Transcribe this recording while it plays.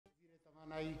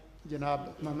तवानाई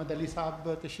जनाब मोहम्मद अली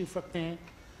साहब तशरीफ़ रखते हैं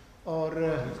और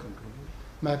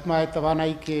महकमा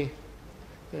तवानाई के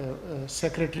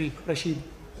सेक्रेटरी रशीद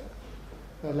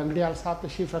लंगड़ियाल साहब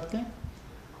तशरीफ़ रखते हैं।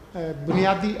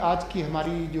 बुनियादी आज की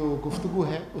हमारी जो गुफ्तगू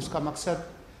है उसका मकसद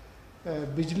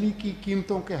बिजली की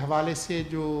कीमतों के हवाले से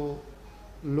जो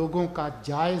लोगों का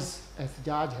जायज़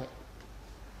एहतजाज है,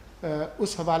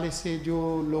 उस हवाले से जो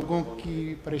लोगों की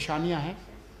परेशानियां हैं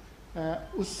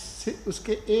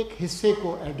उसके एक हिस्से को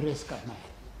एड्रेस करना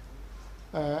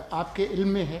है। आपके इल्म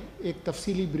में है, एक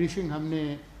तफसीली ब्रीफिंग हमने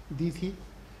दी थी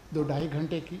 2-2.5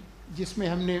 घंटे की, जिसमें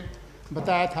हमने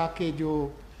बताया था कि जो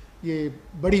ये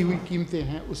बढ़ी हुई कीमतें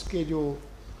हैं उसके जो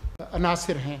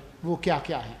अनासिर हैं वो क्या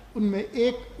क्या हैं। उनमें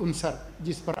एक उनसर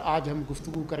जिस पर आज हम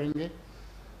गुफ्तगू करेंगे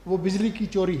वो बिजली की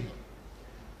चोरी है,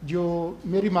 जो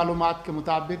मेरी मालूमात के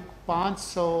मुताबिक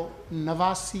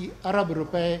 589 अरब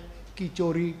रुपए की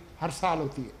चोरी हर साल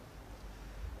होती है।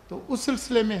 तो उस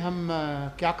सिलसिले में हम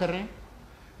क्या कर रहे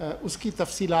हैं उसकी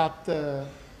तफसीलात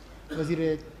वज़ीर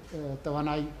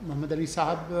तवानाई मोहम्मद अली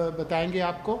साहब बताएंगे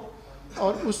आपको,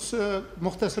 और उस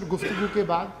मुख्तसर गुफ्तगू के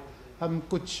बाद हम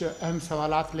कुछ अहम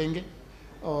सवालात लेंगे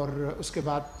और उसके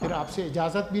बाद फिर आपसे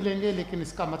इजाज़त भी लेंगे। लेकिन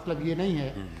इसका मतलब ये नहीं है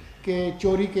कि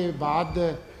चोरी के बाद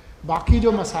बाकी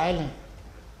जो मसाइल हैं,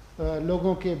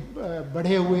 लोगों के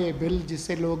बढ़े हुए बिल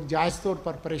जिससे लोग जायज़ तौर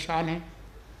पर परेशान हैं,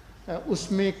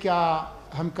 उसमें क्या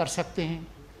हम कर सकते हैं,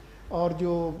 और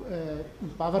जो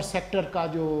पावर सेक्टर का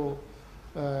जो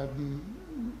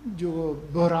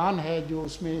बहरान है, जो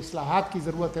उसमें इस्लाहात की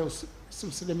ज़रूरत है, उस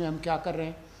सिलसिले में हम क्या कर रहे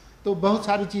हैं। तो बहुत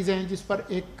सारी चीज़ें हैं जिस पर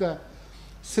एक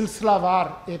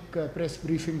सिलसिलावार एक प्रेस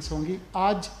ब्रीफिंग्स होंगी।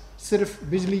 आज सिर्फ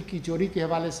बिजली की चोरी के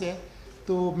हवाले से है,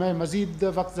 तो मैं मज़ीद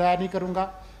वक्त ज़ाया नहीं करूँगा,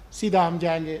 सीधा हम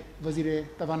जाएंगे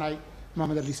वज़ीर तवानाई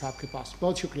मोहम्मद अली साहब के पास।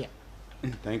 बहुत शुक्रिया।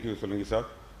 थैंक यू सोलंकी साहब।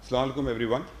 अस्सलाम वालेकुम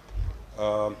एवरीवन।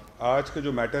 आज का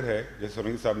जो मैटर है, जैसे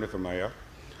सोलंकी साहब ने फरमाया,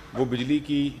 वो बिजली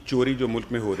की चोरी जो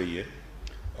मुल्क में हो रही है,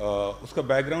 उसका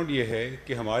बैकग्राउंड ये है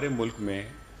कि हमारे मुल्क में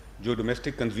जो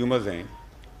डोमेस्टिक कंज्यूमर्स हैं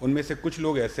उनमें से कुछ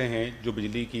लोग ऐसे हैं जो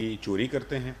बिजली की चोरी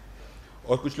करते हैं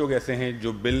और कुछ लोग ऐसे हैं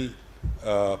जो बिल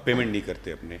पेमेंट नहीं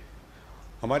करते अपने।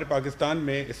 हमारे पाकिस्तान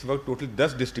में इस वक्त टोटल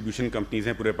 10 डिस्ट्रीब्यूशन कंपनीज़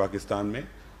हैं पूरे पाकिस्तान में,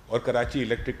 और कराची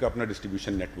इलेक्ट्रिक का अपना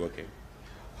डिस्ट्रीब्यूशन नेटवर्क है।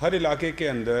 हर इलाके के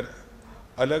अंदर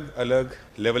अलग अलग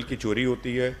लेवल की चोरी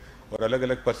होती है और अलग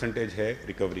अलग परसेंटेज है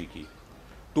रिकवरी की।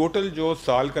 टोटल जो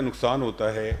साल का नुकसान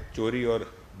होता है चोरी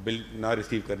और बिल ना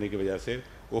रिसीव करने की वजह से,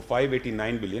 वो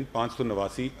 589 बिलियन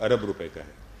 589 अरब रुपए का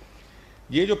है।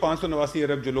 ये जो 589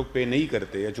 अरब जो लोग पे नहीं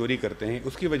करते या चोरी करते हैं,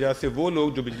 उसकी वजह से वो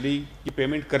लोग जो बिजली की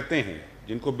पेमेंट करते हैं,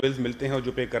 जिनको बिल्स मिलते हैं और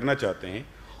जो पे करना चाहते हैं,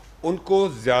 उनको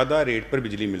ज़्यादा रेट पर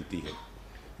बिजली मिलती है।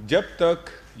 जब तक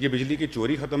ये बिजली की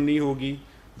चोरी ख़त्म नहीं होगी,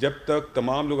 जब तक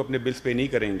तमाम लोग अपने बिल्स पे नहीं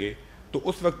करेंगे, तो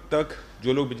उस वक्त तक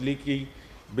जो लोग बिजली की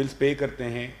बिल्स पे करते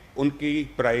हैं उनकी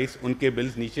प्राइस, उनके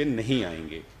बिल्स नीचे नहीं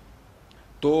आएंगे।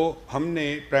 तो हमने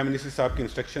प्राइम मिनिस्टर साहब की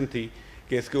इंस्ट्रक्शन थी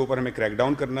कि इसके ऊपर हमें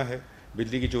क्रैकडाउन करना है,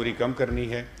 बिजली की चोरी कम करनी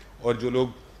है और जो लोग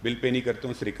बिल पे नहीं करते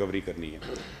उनसे रिकवरी करनी है।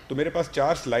 तो मेरे पास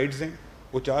 4 स्लाइड्स हैं,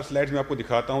 वो 4 स्लाइड्स मैं आपको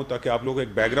दिखाता हूँ ताकि आप लोगों को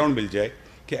एक बैकग्राउंड मिल जाए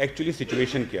कि एक्चुअली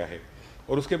सिचुएशन क्या है,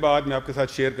 और उसके बाद मैं आपके साथ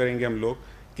शेयर करेंगे हम लोग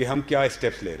कि हम क्या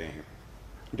स्टेप्स ले रहे हैं।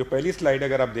 जो पहली स्लाइड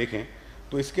अगर आप देखें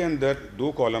तो इसके अंदर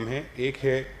 2 कॉलम हैं, एक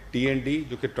है T&D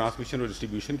जो कि ट्रांसमिशन और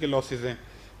डिस्ट्रीब्यूशन के लॉसेस हैं,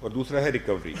 और दूसरा है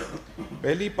रिकवरी।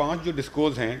 पहली 5 जो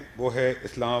डिस्कोज हैं वो है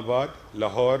इस्लामाबाद,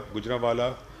 लाहौर, गुजरांवाला,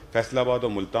 फैसलाबाद और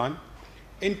मुल्तान।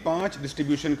 इन 5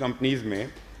 डिस्ट्रीब्यूशन कंपनीज़ में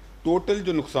टोटल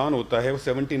जो नुकसान होता है वो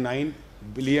 79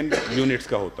 बिलियन यूनिट्स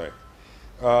का होता है।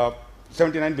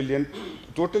 79 बिलियन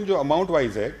टोटल जो अमाउंट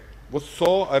वाइज है वो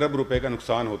 100 अरब रुपए का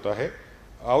नुकसान होता है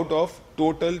आउट ऑफ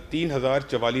टोटल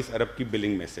 3044 अरब की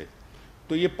बिलिंग में से।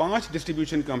 तो ये 5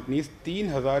 डिस्ट्रीब्यूशन कंपनीज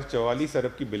 3044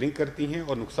 अरब की बिलिंग करती हैं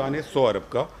और नुकसान है 100 अरब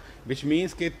का, विच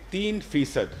मीन्स के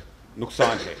 3%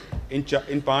 नुकसान है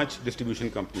इन 5 डिस्ट्रीब्यूशन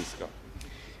कंपनीज का।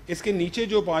 इसके नीचे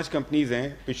जो 5 कंपनीज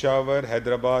हैं, पेशावर,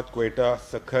 हैदराबाद, क्वेटा,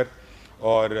 सखर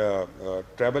और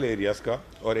ट्रैबल एरियाज़ का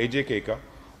और AJK का,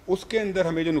 उसके अंदर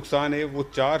हमें जो नुकसान है वो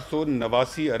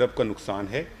 489 अरब का नुकसान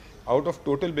है out of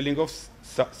total billing of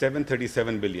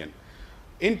 737 billion.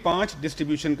 In 5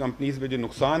 distribution companies में जो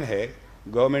नुकसान है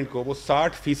गवर्नमेंट को वो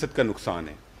 60% का नुकसान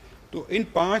है। तो इन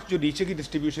 5 जो नीचे की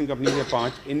डिस्ट्रीब्यूशन कंपनीज है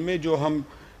 5, इनमें जो हम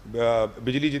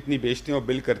बिजली जितनी बेचते हैं और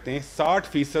बिल करते हैं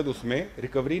 60% उसमें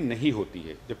रिकवरी नहीं होती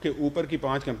है, जबकि ऊपर की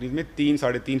 5 कंपनीज में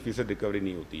 3-3.5% रिकवरी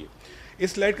नहीं होती है।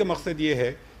 इस स्लाइड का मकसद ये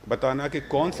है बताना कि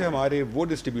कौन से हमारे वो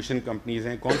डिस्ट्रीब्यूशन कंपनीज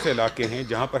हैं, कौन से इलाके हैं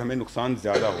जहाँ पर हमें नुकसान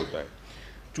ज़्यादा होता है।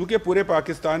 चूँकि पूरे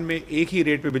पाकिस्तान में एक ही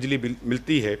रेट पर बिजली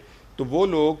मिलती है, तो वो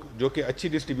लोग जो कि अच्छी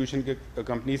डिस्ट्रीब्यूशन के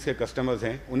कंपनीज़ के कस्टमर्स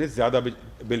हैं उन्हें ज़्यादा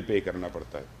बिल पे करना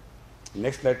पड़ता है।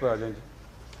 नेक्स्ट स्लाइड पर आ जाएंगे।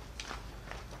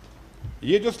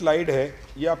 یہ جو سلائیڈ ہے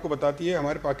یہ آپ کو بتاتی ہے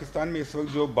ہمارے پاکستان میں اس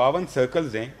وقت جو 52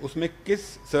 سرکلز ہیں اس میں کس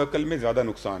سرکل میں زیادہ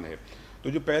نقصان ہے. تو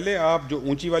جو پہلے آپ جو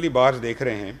اونچی والی بارز دیکھ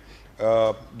رہے ہیں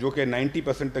جو کہ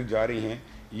 90% تک جا رہی ہیں,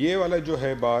 یہ والا جو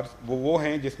ہے بارز وہ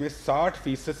ہیں جس میں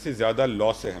 60% سے زیادہ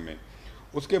لاس ہے ہمیں.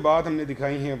 اس کے بعد ہم نے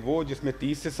دکھائی ہیں وہ جس میں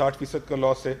 30 سے 60% کا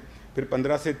لاس ہے, پھر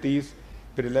 15 سے 30,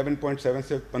 پھر 11.7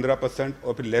 سے 15%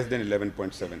 اور پھر لیس دین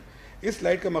 11.7. اس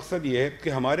سلائیڈ کا مقصد یہ ہے کہ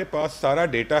ہمارے پاس سارا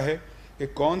ڈیٹا ہے کہ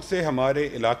کون سے ہمارے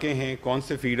علاقے ہیں, کون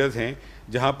سے فیڈرز ہیں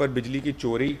جہاں پر بجلی کی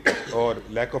چوری اور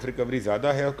لیک آف ریکوری زیادہ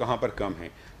ہے اور کہاں پر کم ہے.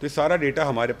 تو یہ سارا ڈیٹا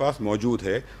ہمارے پاس موجود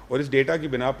ہے اور اس ڈیٹا کی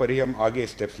بنا پر ہی ہم آگے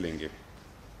اسٹیپس لیں گے.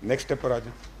 نیکسٹ اسٹیپ پر آ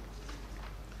جائیں.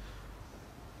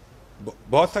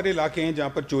 بہت سارے علاقے ہیں جہاں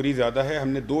پر چوری زیادہ ہے. ہم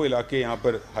نے 2 علاقے یہاں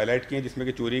پر ہائی لائٹ کیے ہیں جس میں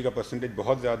کہ چوری کا پرسنٹیج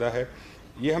بہت زیادہ ہے.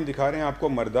 یہ ہم دکھا رہے ہیں آپ کو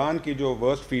مردان کی جو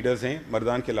ورسٹ فیڈرز ہیں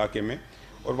مردان کے علاقے میں,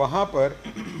 اور وہاں پر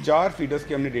 4 فیڈرز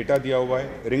کے ہم نے ڈیٹا دیا ہوا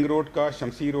ہے, رنگ روڈ کا,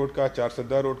 شمسی روڈ کا, 4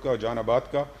 سدہ روڈ کا اور جان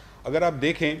آباد کا. اگر آپ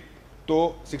دیکھیں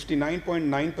تو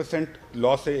 69.9%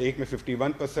 لاس ہے, ایک میں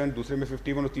 51%, دوسرے میں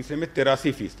 51% اور تیسرے میں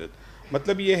 83%.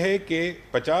 مطلب یہ ہے کہ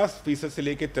 50% سے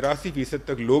لے کے 83%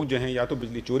 تک لوگ جو ہیں یا تو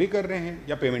بجلی چوری کر رہے ہیں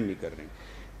یا پیمنٹ نہیں کر رہے ہیں.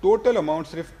 ٹوٹل اماؤنٹ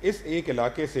صرف اس ایک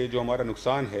علاقے سے جو ہمارا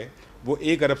نقصان ہے وہ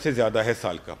 1 ارب سے زیادہ ہے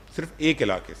سال کا, صرف ایک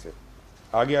علاقے سے.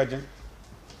 آگے آ جائیں.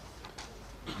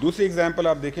 دوسری ایگزامپل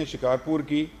آپ دیکھیں شکارپور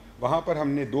کی, وہاں پر ہم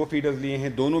نے 2 فیڈرز لیے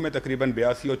ہیں, دونوں میں تقریباً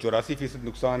 82 اور 84%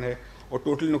 نقصان ہے, اور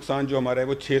ٹوٹل نقصان جو ہمارا ہے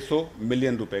وہ 600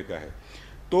 ملین روپے کا ہے.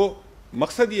 تو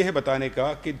مقصد یہ ہے بتانے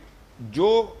کا کہ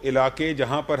جو علاقے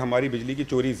جہاں پر ہماری بجلی کی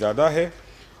چوری زیادہ ہے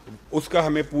اس کا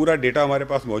ہمیں پورا ڈیٹا ہمارے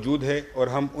پاس موجود ہے, اور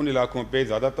ہم ان علاقوں پہ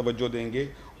زیادہ توجہ دیں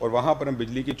گے اور وہاں پر ہم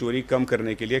بجلی کی چوری کم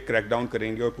کرنے کے لیے کریک ڈاؤن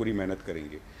کریں گے اور پوری محنت کریں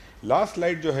گے. لاسٹ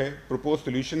سلائیڈ جو ہے پروپوز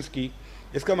سولوشنز کی,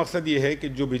 اس کا مقصد یہ ہے کہ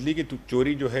جو بجلی کی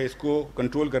چوری جو ہے اس کو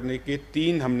کنٹرول کرنے کے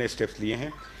 3 ہم نے اسٹیپس لیے ہیں.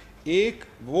 ایک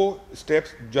وہ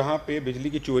اسٹیپس جہاں پہ بجلی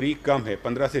کی چوری کم ہے,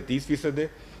 15 سے 30% ہے,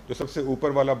 جو سب سے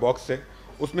اوپر والا باکس ہے,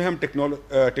 اس میں ہم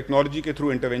ٹیکنالوجی کے تھرو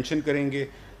انٹرونشن کریں گے.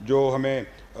 جو ہمیں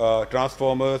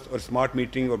ٹرانسفارمرز اور اسمارٹ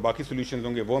میٹرنگ اور باقی سولوشنز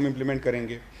ہوں گے وہ ہم امپلیمنٹ کریں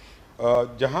گے.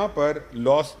 جہاں پر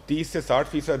لاس 30 سے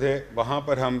 60% ہے وہاں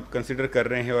پر ہم کنسیڈر کر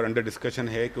رہے ہیں اور انڈر ڈسکشن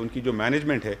ہے کہ ان کی جو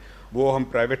مینجمنٹ ہے وہ ہم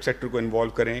پرائیویٹ سیکٹر کو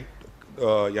انوالو کریں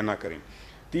یا نہ کریں.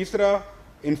 تیسرا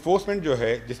انفورسمنٹ جو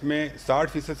ہے جس میں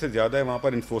 60% سے زیادہ ہے وہاں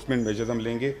پر انفورسمنٹ میجرز ہم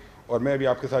لیں گے, اور میں ابھی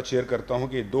آپ کے ساتھ شیئر کرتا ہوں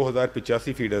کہ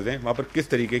 2085 فیڈرز ہیں وہاں پر کس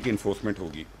طریقے کی انفورسمنٹ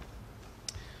ہوگی.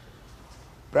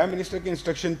 پرائم منسٹر کی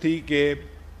انسٹرکشن تھی کہ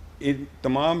ان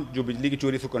تمام جو بجلی کی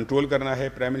چوری سے کنٹرول کرنا ہے.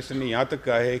 پرائم منسٹر نے یہاں تک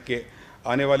کہا ہے کہ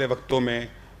آنے والے وقتوں میں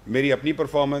میری اپنی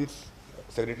پرفارمنس,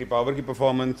 سیکریٹری پاور کی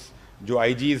پرفارمنس, جو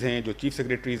آئی جیز ہیں, جو چیف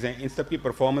سیکریٹریز ہیں, ان سب کی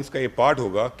پرفارمنس کا یہ پارٹ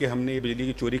ہوگا کہ ہم نے یہ بجلی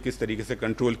کی چوری کس طریقے سے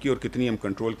کنٹرول کی اور کتنی ہم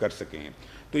کنٹرول کر سکے ہیں.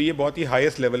 تو یہ بہت ہی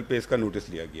ہائیسٹ لیول پہ اس کا نوٹس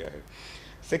لیا گیا ہے.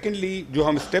 سیکنڈلی جو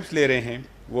ہم اسٹیپس لے رہے ہیں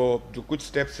وہ جو کچھ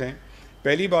اسٹیپس ہیں,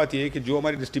 پہلی بات یہ ہے کہ جو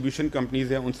ہماری ڈسٹریبیوشن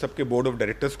کمپنیز ہیں ان سب کے بورڈ آف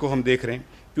ڈائریکٹرز کو ہم دیکھ رہے ہیں,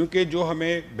 کیونکہ جو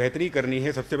ہمیں بہتری کرنی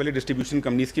ہے سب سے پہلے ڈسٹریبیوشن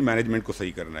کمپنیز کی مینجمنٹ کو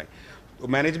صحیح کرنا ہے. تو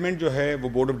مینجمنٹ جو ہے وہ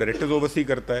بورڈ آف ڈائریکٹرز اوورسی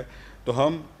کرتا ہے, تو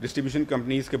ہم ڈسٹریبیوشن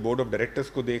کمپنیز کے بورڈ آف ڈائریکٹرز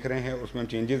کو دیکھ رہے ہیں, اس میں ہم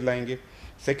چینجز لائیں گے.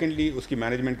 سیکنڈلی اس کی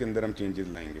مینجمنٹ کے اندر ہم چینجز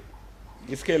لائیں گے.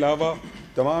 اس کے علاوہ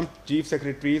تمام چیف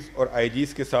سیکریٹریز اور آئی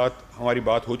جیز کے ساتھ ہماری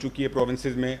بات ہو چکی ہے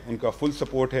پروونسز میں, ان کا فل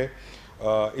سپورٹ ہے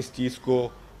اس چیز کو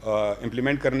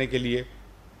امپلیمنٹ کرنے کے لیے.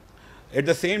 ایٹ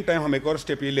دا سیم ٹائم ہم ایک اور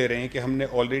اسٹیپ یہ لے رہے ہیں کہ ہم نے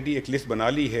آلریڈی ایک لسٹ بنا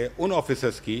لی ہے ان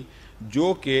آفیسرس کی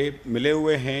جو کہ ملے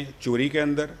ہوئے ہیں چوری کے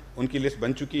اندر, ان کی لسٹ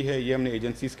بن چکی ہے. یہ ہم نے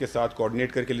ایجنسیز کے ساتھ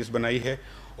کوآرڈینیٹ کر کے لسٹ بنائی ہے,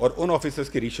 اور ان آفیسرس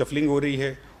کی ریشفلنگ ہو رہی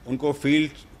ہے, ان کو فیلڈ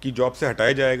کی جاب سے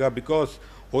ہٹایا جائے گا. بیکاز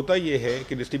ہوتا یہ ہے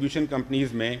کہ ڈسٹریبیوشن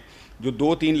کمپنیز میں جو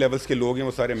 2-3 لیولز کے لوگ ہیں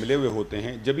وہ سارے ملے ہوئے ہوتے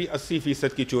ہیں, جبھی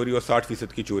 80% کی چوری اور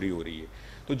 60% کی چوری ہو رہی ہے.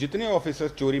 تو جتنے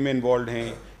آفیسرز چوری میں انوالوڈ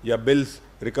ہیں یا بلز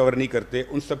ریکور نہیں کرتے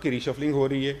ان سب کی ریشفلنگ ہو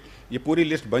رہی ہے. یہ پوری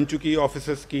لسٹ بن چکی ہے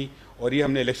آفیسرز کی, اور یہ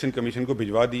ہم نے الیکشن کمیشن کو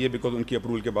بھجوا دی ہے, بیکاز ان کی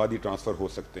اپروول کے بعد ہی ٹرانسفر ہو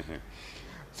سکتے ہیں.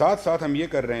 ساتھ ساتھ ہم یہ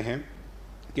کر رہے ہیں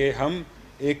کہ ہم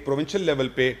ایک پروونشل لیول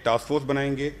پہ ٹاسک فورس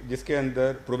بنائیں گے جس کے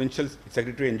اندر پروونشل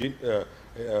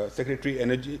سیکریٹری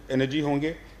انرجی ہوں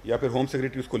گے, یا پھر ہوم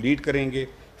سیکریٹری اس کو لیڈ کریں گے.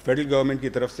 فیڈرل گورنمنٹ کی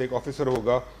طرف سے ایک آفیسر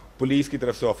ہوگا, پولیس کی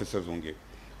طرف سے آفیسرز ہوں گے.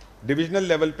 ڈویژنل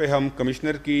لیول پہ ہم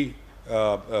کمشنر کی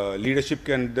لیڈرشپ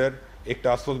کے اندر ایک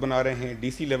ٹاسک فورس بنا رہے ہیں.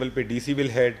 ڈی سی لیول پہ ڈی سی ول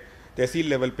ہیڈ, تحصیل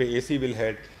لیول پہ اے سی ول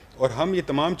ہیڈ, اور ہم یہ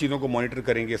تمام چیزوں کو مانیٹر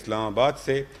کریں گے اسلام آباد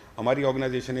سے. ہماری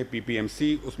آرگنائزیشن ہے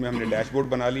PPMC, اس میں ہم نے ڈیش بورڈ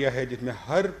بنا لیا ہے جس میں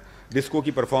ہر ڈسکو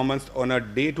کی performance on a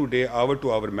day to day, our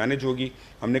to our manage ہوگی.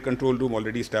 ہم نے کنٹرول روم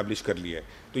آلریڈی اسٹیبلش کر لیا ہے,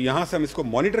 تو یہاں سے ہم اس کو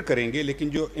مانیٹر کریں گے. لیکن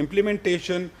جو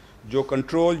امپلیمنٹیشن, جو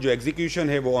کنٹرول, جو ایگزیکیوشن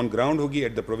ہے وہ آن گراؤنڈ ہوگی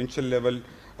at the provincial level,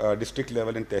 district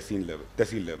level and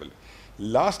tehsil level.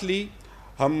 Lastly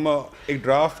ہم ایک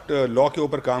ڈرافٹ لا کے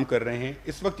اوپر کام کر رہے ہیں.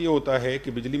 اس وقت یہ ہوتا ہے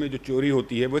کہ بجلی میں جو چوری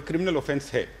ہوتی ہے وہ ایک کرمنل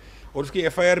آفینس ہے اور اس کی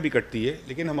ایف آئی آر بھی کٹتی ہے,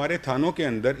 لیکن ہمارے تھانوں کے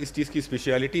اندر اس چیز کی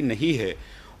اسپیشیلٹی نہیں ہے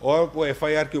اور وہ ایف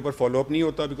آئی آر کے اوپر فالو اپ نہیں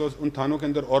ہوتا, بیکاز ان تھانوں کے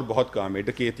اندر اور بہت کام ہے,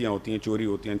 ڈکیتیاں ہوتی ہیں, چوری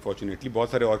ہوتی ہیں, انفارچونیٹلی بہت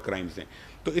سارے اور کرائمز ہیں.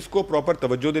 تو اس کو پراپر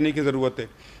توجہ دینے کی ضرورت ہے.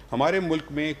 ہمارے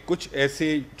ملک میں کچھ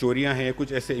ایسے چوریاں ہیں,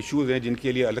 کچھ ایسے ایشوز ہیں جن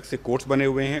کے لیے الگ سے کورٹس بنے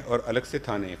ہوئے ہیں اور الگ سے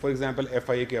تھانے ہیں. فار ایگزامپل ایف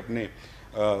آئی اے کے اپنے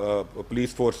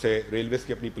پولیس فورس ہے, ریلویز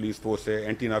کی اپنی پولیس فورس ہے,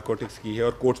 اینٹی نارکوٹکس کی ہے,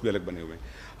 اور کورٹس بھی الگ بنے ہوئے ہیں.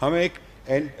 ہم ایک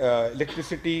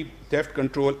الیکٹریسٹی تھیفٹ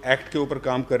کنٹرول ایکٹ کے اوپر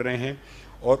کام کر رہے ہیں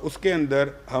اور اس کے اندر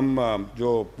ہم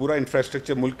جو پورا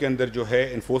انفراسٹرکچر ملک کے اندر جو ہے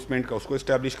انفورسمنٹ کا اس کو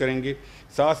اسٹیبلش کریں گے.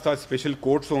 ساتھ ساتھ اسپیشل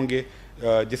کورٹس ہوں گے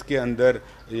جس کے اندر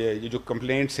یہ جو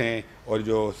کمپلینٹس ہیں اور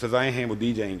جو سزائیں ہیں وہ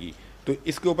دی جائیں گی. تو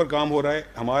اس کے اوپر کام ہو رہا ہے.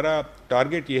 ہمارا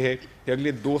ٹارگٹ یہ ہے کہ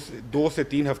اگلے 2 سے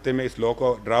 3 ہفتے میں اس لا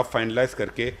کو ڈرافٹ فائنلائز کر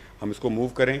کے ہم اس کو موو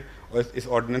کریں اور اس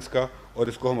آرڈیننس کا, اور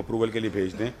اس کو ہم اپروول کے لیے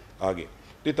بھیج دیں آگے.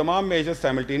 تو یہ تمام میجرز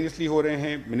سائملٹینیسلی ہو رہے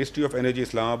ہیں. منسٹری آف انرجی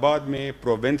اسلام آباد میں,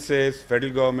 provinces,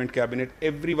 federal government, cabinet,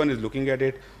 every one is looking at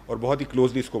it اور بہت ہی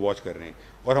کلوزلی اس کو واچ کر رہے ہیں.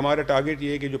 اور ہمارا ٹارگٹ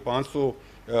یہ ہے کہ جو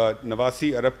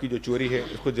 589 ارب کی جو چوری ہے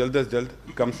اس کو جلد از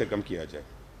جلد کم سے کم کیا جائے.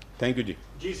 تھینک یو جی.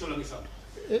 جی سولنگی صاحب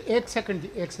ایک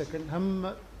سیکنڈ ہم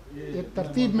ایک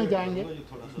ترتیب میں جائیں گے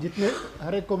جتنے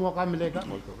ہر ایک کو موقع ملے گا.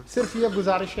 صرف یہ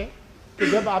گزارش ہے کہ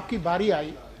جب آپ کی باری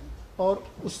آئی اور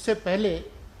اس سے پہلے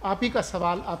آپ ہی کا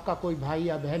سوال آپ کا کوئی بھائی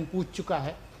یا بہن پوچھ چکا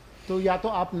ہے تو یا تو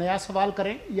آپ نیا سوال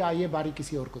کریں یا یہ باری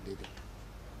کسی اور کو دے دیں.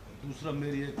 دوسرا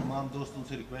میری تمام دوستوں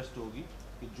سے ریکویسٹ ہوگی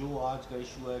کہ جو آج کا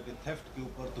ایشو ہے کہ تھیفٹ کے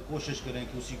اوپر, تو کوشش کریں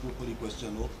کہ اسی کے اوپر ہی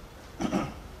کوشچن ہو.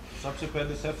 سب سے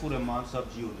پہلے سیف الرحمان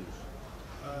صاحب, جیو نیوز.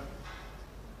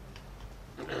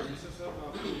 صاحب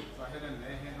آپ ظاہر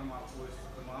نئے ہیں, ہم آپ کو اس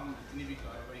تمام جتنی بھی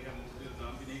کارروائی ہے مجھے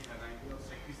الزام بھی نہیں ٹھہرائیں گے, اور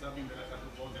سیکٹری صاحب بھی میرا خیال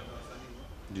بہت زیادہ ایسا نہیں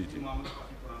ہوا. جی جی. معاملہ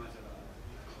کافی پرانا چلا ہے.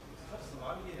 سر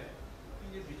سوال یہ ہے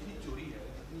کہ یہ بجلی چوری ہے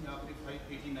جتنی آپ نے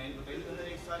 589 بتائی, اگر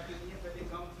 1 سال کے لیے پہلے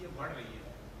کام کیا بڑھ رہی ہے.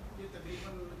 یہ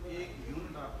تقریباً 1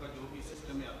 یونٹ آپ کا جو بھی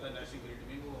سسٹم میں آتا ہے نیشنل گریڈ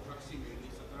میں وہ اپروکسیمیٹلی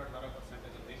 17-18%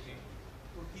 اگر دیکھیں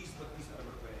تو 30-32 ارب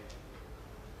روپے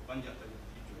بن جاتا ہے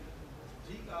بجلی چوری.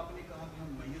 ٹھیک آپ نے کہا کہ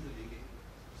ہم میت لیں گے.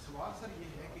 سوال سر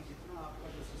یہ ہے کہ جتنا آپ کا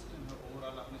جو سسٹم ہے اوور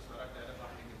آل آپ نے سارا ٹیرف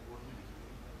آپ نے رپورٹ میں لکھی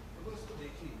ہوئی, اگر اس کو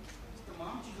دیکھیں اس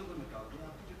تمام چیزوں کو نکال دیں,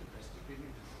 آپ کی جو کیپیسٹی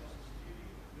پیمنٹ ہے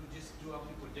جو آپ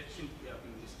نے پروجیکشن کیا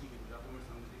اپنی منسٹری کے ڈاکومنٹ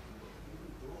سامنے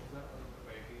 2000 ارب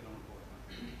روپے کے اراؤنڈ پہنچنا.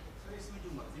 سر اس میں جو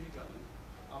مرضی بھی کر لیں,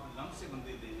 آپ لمپ سے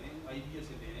بندے دے رہے ہیں, آئی بی ایس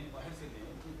سے دے رہے ہیں, باہر سے دے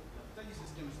رہے ہیں, لگتا ہے یہ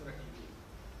سسٹم اس طرح ٹھیک ہے.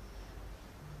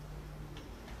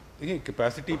 دیکھیں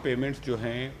کیپیسٹی پیمنٹس جو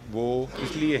ہیں وہ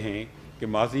اس لیے ہیں کہ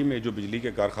ماضی میں جو بجلی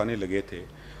کے کارخانے لگے تھے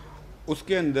اس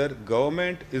کے اندر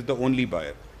government is the only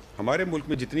buyer. ہمارے ملک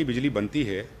میں جتنی بجلی بنتی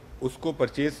ہے اس کو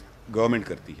پرچیز گورنمنٹ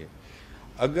کرتی ہے.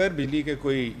 اگر بجلی کے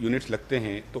کوئی یونٹس لگتے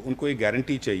ہیں تو ان کو ایک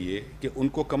گارنٹی چاہیے کہ ان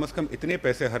کو کم از کم اتنے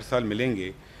پیسے ہر سال ملیں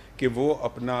گے کہ وہ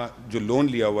اپنا جو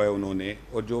لون لیا ہوا ہے انہوں نے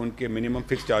اور جو ان کے منیمم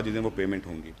فکس چارجز ہیں وہ پیمنٹ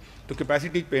ہوں گی. تو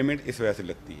کیپیسٹی پیمنٹ اس وجہ سے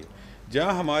لگتی ہے.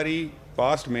 جہاں ہماری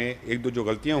پاسٹ میں 1-2 جو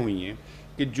غلطیاں ہوئی ہیں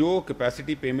کہ جو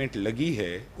کیپیسٹی پیمنٹ لگی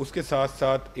ہے اس کے ساتھ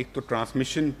ساتھ ایک تو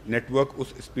ٹرانسمیشن نیٹ ورک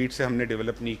اس اسپیڈ سے ہم نے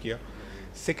ڈیولپ نہیں کیا.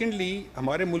 سیکنڈلی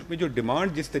ہمارے ملک میں جو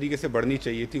ڈیمانڈ جس طریقے سے بڑھنی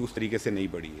چاہیے تھی اس طریقے سے نہیں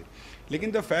بڑھی ہے.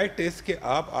 لیکن دا فیکٹ از کہ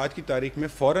آپ آج کی تاریخ میں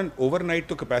فوراً اوور نائٹ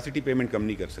تو کیپیسٹی پیمنٹ کم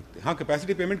نہیں کر سکتے. ہاں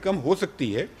کیپیسٹی پیمنٹ کم ہو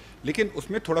سکتی ہے لیکن اس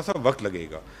میں تھوڑا سا وقت لگے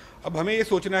گا. اب ہمیں یہ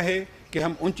سوچنا ہے کہ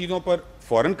ہم ان چیزوں پر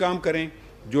فوراً کام کریں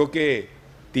جو کہ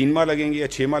 3 ماہ لگیں گے یا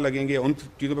 6 ماہ لگیں گے, ان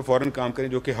چیزوں پہ فوراً کام کریں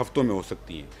جو کہ ہفتوں میں ہو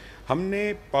سکتی ہیں. ہم نے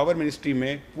پاور منسٹری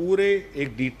میں پورے ایک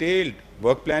ڈیٹیلڈ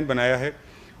ورک پلان بنایا ہے.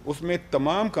 اس میں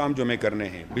تمام کام جو ہمیں کرنے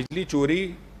ہیں, بجلی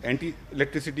چوری, اینٹی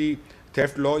الیکٹریسٹی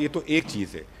تھیفٹ لا یہ تو ایک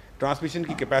چیز ہے, ٹرانسمیشن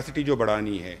کی کیپیسٹی جو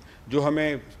بڑھانی ہے, جو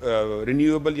ہمیں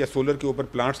رینیویبل یا سولر کے اوپر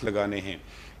پلانٹس لگانے ہیں,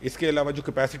 اس کے علاوہ جو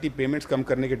کیپیسٹی پیمنٹس کم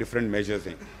کرنے کے ڈفرینٹ میجرز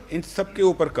ہیں, ان سب کے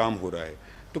اوپر کام ہو رہا ہے.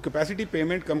 تو کیپیسٹی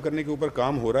پیمنٹ کم کرنے کے اوپر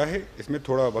کام ہو رہا ہے, اس میں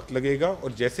تھوڑا وقت لگے گا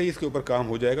اور جیسے ہی اس کے اوپر کام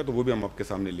ہو جائے گا تو وہ بھی ہم آپ کے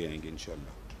سامنے لے آئیں گے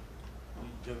انشاءاللہ.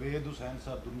 جاوید حسین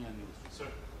صاحب, دنیا نیوز. سر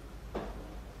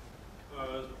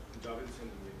جاوید حسین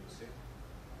دنیا نیوز سے.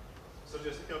 سر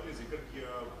جیسے کہ آپ نے ذکر کیا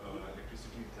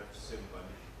الیکٹریسٹی تھیفٹ سے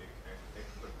متعلق ایک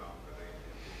ایکٹ پر کام کر رہے ہیں,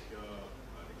 تو کیا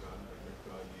نگران گورنمنٹ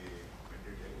کا یہ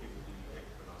مینڈیٹ ہے کہ وہ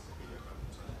ایکٹ بنا سکے یا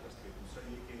قانون سازی کر سکے؟ دوسرا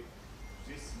یہ کہ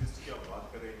جس لسٹ کی آپ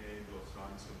بات کر رہے ہیں جو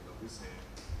افسران اس میں ملوث ہیں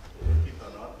ان کی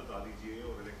تعداد بتا دیجیے,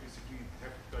 اور الیکٹریسٹی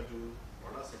تھیفٹ کا جو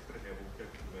بڑا سیکٹر ہے وہ کیا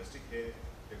ڈومیسٹک ہے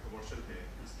یا کمرشل ہے,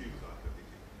 اس کی وضاحت کر دیجیے.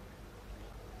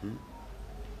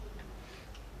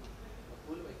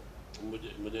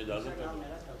 مجھے اجازت ہے.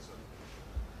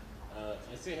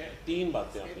 ایسے ہے 3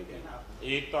 باتیں آپ نے کہی.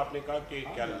 ایک تو آپ نے کہا کہ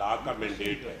کیا لا کا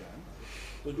مینڈیٹ ہے,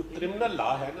 तो जो क्रिमिनल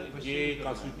लॉ है ना, ये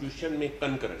कॉन्स्टिट्यूशन में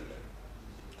कंकरेंट है।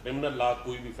 क्रिमिनल लॉ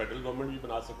कोई भी फेडरल गवर्नमेंट भी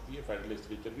बना सकती है, फेडरल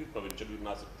लेजिस्लेचर भी, प्रोविंशियल भी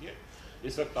बना सकती है।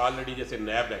 इस वक्त ऑलरेडी जैसे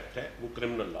नैब एक्ट है वो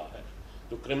क्रिमिनल लॉ है,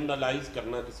 तो क्रिमिनलाइज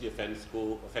करना किसी ऑफेंस को,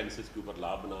 ऑफेंसेस के ऊपर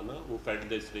लॉ बनाना, वो फेडरल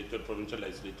लेजिस्लेचर, प्रोविंशियल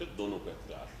लेजिस्लेचर दोनों का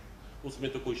इख्तियार है,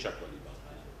 उसमें तो कोई शक वाली बात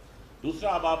नहीं है। दूसरा,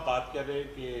 अब आप बात कर रहे हैं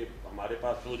कि हमारे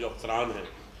पास वो जो अफसरान हैं,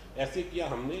 ऐसे किया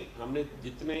हमने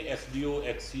जितने SDO,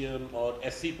 XCM और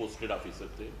SC पोस्टेड ऑफिसर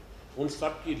थे उन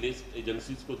सब की लिस्ट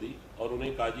एजेंसीज को दी और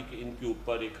उन्हें कहा जी कि इनके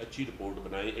ऊपर एक अच्छी रिपोर्ट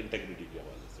बनाएं इंटेग्रिटी के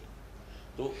हवाले से।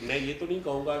 तो मैं ये तो नहीं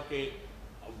कहूँगा कि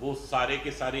वो सारे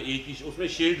के सारे एक ही, उसमें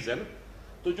शेड्स हैं ना,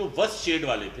 तो जो वर्स्ट शेड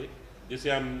वाले थे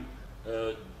जिसे हम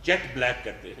जेट ब्लैक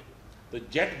कहते हैं, तो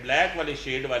जेट ब्लैक वाले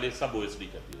शेड वाले सब OSD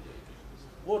कर दिए जाएंगे,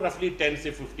 वो रफली 10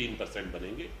 से 15%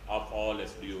 बनेंगे of all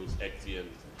SDOs,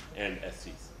 XCMs and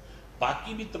SCs।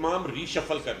 बाकी भी तमाम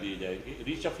रीशफल कर दिए जाएंगे।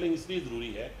 रीशफलिंग इसलिए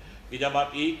ज़रूरी है कि जब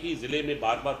आप एक ही ज़िले में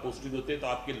बार बार पोस्टिंग होते हैं तो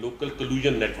आपके लोकल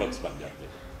कलूजन नेटवर्क्स बन जाते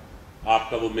हैं।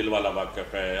 आपका वो मिल वाला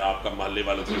वाकफ है, आपका मोहल्ले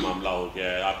वालों से मामला हो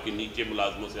गया है, आपके नीचे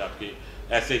मुलाजमों से आपके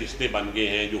ऐसे रिश्ते बन गए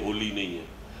हैं जो होली नहीं है।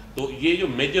 तो ये जो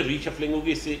मेजर रीशफलिंग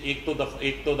होगी, इससे एक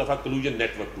तो दफ़ा कलूजन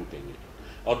नेटवर्क टूटेंगे,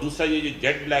 और दूसरा ये जो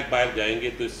जेट ब्लैक बाहर जाएंगे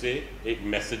तो इससे एक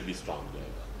मैसेज भी स्ट्रांग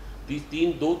जाएगा।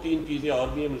 दो तीन चीज़ें और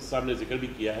भी मिनिस्टर साहब ने जिक्र भी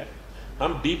किया है।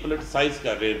 हम डीपोलिटिसाइज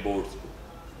कर रहे हैं बोर्ड्स को,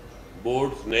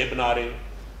 बोर्ड्स नए बना रहे हैं,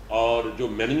 और जो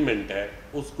मैनेजमेंट है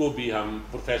उसको भी हम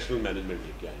प्रोफेशनल मैनेजमेंट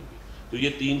लेके आएंगे। तो ये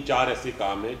 3-4 ऐसे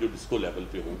काम हैं जो डिस्को लेवल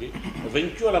पे होंगे।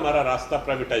 इवेंचुअल हमारा रास्ता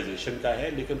प्राइवेटाइजेशन का है,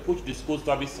 लेकिन कुछ डिस्कोज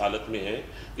तो अभी इस हालत में है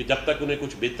कि जब तक उन्हें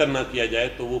कुछ बेहतर ना किया जाए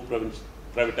तो वो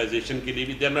प्राइवेटाइजेशन के लिए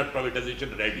भी they are not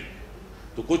privatisation ready.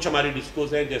 तो कुछ हमारे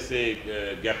डिस्कोज हैं जैसे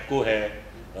गैपको है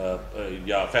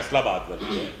या फैसलाबाद वाली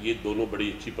है, ये दोनों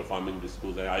बड़ी अच्छी परफॉर्मिंग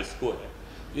डिस्कोज है। आइस्को है,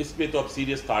 इसमें तो अब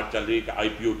सीरियस थाट चल रही है कि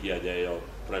IPO किया जाए, और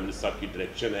प्राइम मिनिस्टर साहब की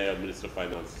डायरेक्शन है और मिनिस्टर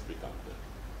फाइनेंस पे काम कर रहे हैं।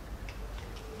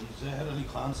 जहर अली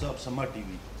खान साहब, समा TV।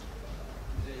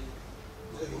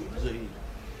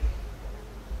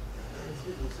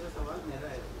 दूसरा सवाल मेरा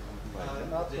है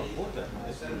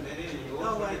सर, मेरे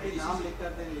नाम लिख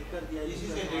कर दिया इसी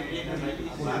से रेडिएट है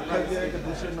कि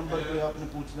दूसरे नंबर पे आपने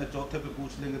पूछना, चौथे पे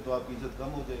पूछ लेंगे तो आपकी इज्जत कम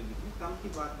हो जाएगी। कम की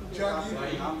बात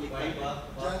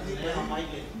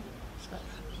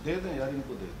दे दें यार,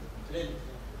 इनको दे दें।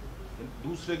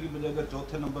 दूसरे की बजाय अगर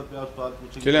चौथे नंबर पे आप सवाल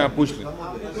पूछेंगे, चलें आप पूछ लें।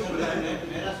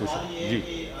 मेरा सवाल ये है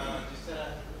कि जिस तरह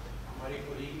हमारे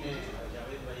कोलीग ने,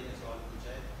 जावेद भाई ने सवाल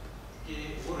पूछा है कि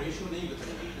वो रेशो नहीं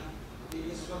बताई कि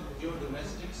इस वक्त जो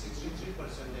डोमेस्टिक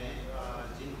 63% है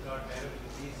जिनका टैरिफ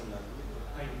इंक्रीज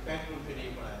का इम्पैक्ट उन पे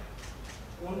नहीं पड़ा है,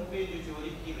 उन पे जो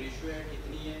चोरी की रेशो है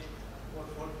कितनी है, और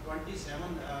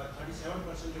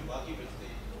 37% जो बाकी बचते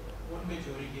हैं उन पे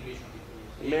चोरी की रेशो कितनी है।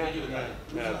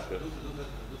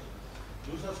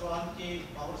 दूसरा सवाल कि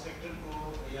पावर सेक्टर को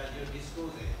या जो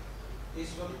डिस्कोज है, इस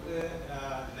वक्त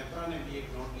नेपरा ने भी एक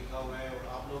नोट लिखा हुआ है और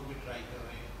आप लोग भी ट्राई कर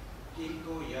रहे हैं कि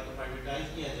इनको या तो प्राइवेटाइज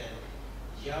किया जाए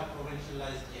या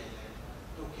प्रोविंशलाइज किया जाए।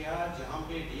 तो क्या जहाँ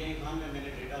पे DI खान में मैंने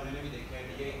डेटा मैंने भी देखा है,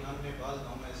 DI खान में बाज़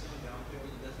गाँव ऐसे हैं जहाँ पे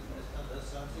 10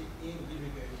 साल से एक भी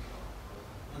गए,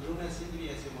 अंदरून सिंध भी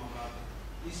ऐसे मामला है।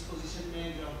 इस पोजीशन में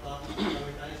जो आप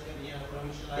प्राइवेटाइज कर या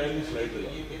प्रोविंशलाइज करें तो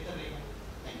ये बेहतर रहेगा।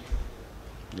 Thank you.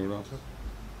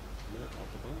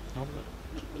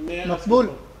 मकबूल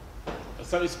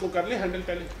सर, इसको कर ले हैंडल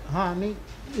पहले। हाँ, नहीं,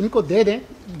 इनको दे दें,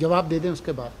 जवाब दे दें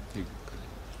उसके बाद।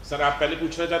 सर आप पहले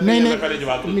पूछना चाहते नहीं हैं नहीं, मैं पहले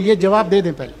जवाब दूं? ये जवाब दे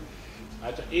दें पहले।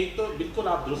 अच्छा, एक तो बिल्कुल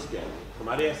आप दुरुस्त कह रहे हैं,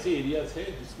 हमारे ऐसे एरियाज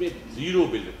हैं जिसमें 0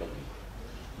 बिल रिकवरी,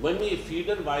 वन ये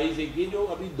फीडर वाइज एक, ये जो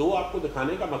अभी 2 आपको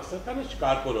दिखाने का मकसद था ना,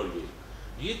 शिकारपुर और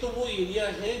ये तो वो एरिया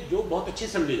है जो बहुत अच्छे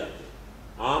समझे जाते हैं।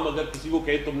 आम अगर किसी को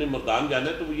कहे तुमने मुर्दान जाना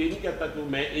है तो वो ये नहीं कहता कि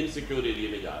मैं इनसिक्योर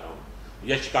एरिया में जा रहा हूँ,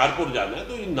 या शिकारपुर जाना है।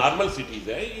 तो ये नॉर्मल सिटीज़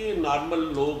है, ये नॉर्मल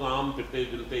लोग आम फिरते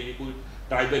जुलते, ये कोई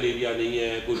ट्राइबल एरिया नहीं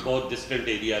है, कोई बहुत डिस्टेंट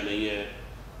एरिया नहीं है,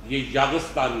 ये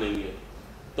यागिस्तान नहीं है।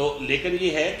 तो लेकिन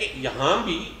ये है कि यहाँ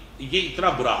भी ये इतना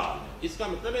बुरा हाल है। इसका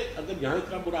मतलब है अगर यहाँ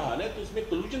इतना बुरा हाल है तो उसमें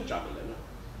कलूजन शामिल है ना।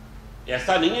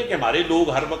 ऐसा नहीं है कि हमारे लोग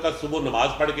हर वक्त सुबह नमाज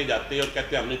पढ़ के जाते हैं और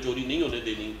कहते हैं हमने चोरी नहीं होने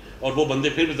देनी, और वो बंदे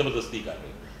फिर भी ज़बरदस्ती कर रहे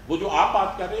हैं। वो जो आप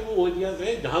बात कर रहे हैं वो एरियाज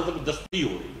हैं जहाँ ज़बरदस्ती हो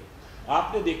रही है।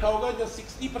 आपने देखा होगा जब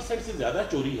 60% से ज़्यादा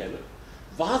चोरी है ना,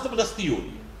 वहाँ ज़बरदस्ती हो रही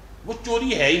है, वो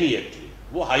चोरी है ही नहीं एक्चुअली,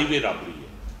 वो हाईवे रॉबरी है।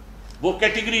 वो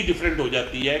कैटेगरी डिफरेंट हो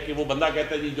जाती है कि वो बंदा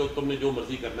कहता है जी जो तुमने जो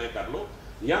मर्जी करना है कर लो।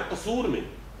 यहाँ कसूर में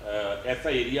ऐसा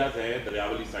एरियाज है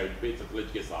दरियावाली साइड पे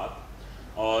सतलज के साथ,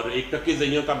 और एक टक्के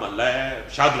जइयों का मोहल्ला है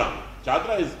शादरा में,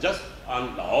 Shahdara is just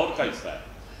on Lahore का हिस्सा है।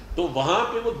 तो वहाँ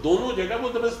पे वो दोनों जगह वो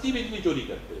ज़बरदस्ती बिजली चोरी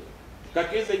करते हैं।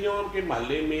 टक्के जइयों के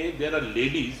मोहल्ले में देर आर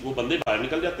लेडीज़, वो बंदे बाहर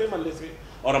निकल जाते हैं मोहल्ले से,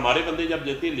 और हमारे बंदे जब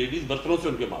जाते हैं लेडीज़ बर्तनों से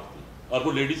उनके मारते हैं। اور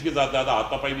وہ لیڈیز کے ساتھ زیادہ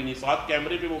ہاتھا پائی بھی نہیں, ساتھ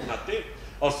کیمرے پہ وہ بناتے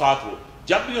اور ساتھ وہ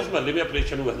جب بھی اس محلے میں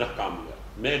آپریشن ہوا نہ کام ہوا.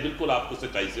 میں بالکل آپ کو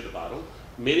سچائی سے بتا رہا ہوں,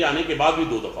 میرے آنے کے بعد بھی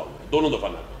 2 دفعہ ہوا ہے, دونوں دفعہ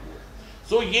ناکام ہوا.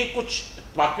 سو یہ کچھ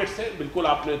پاکٹس ہیں, بالکل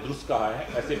آپ نے درست کہا ہے,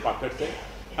 ایسے پاکٹس ہیں.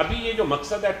 ابھی یہ جو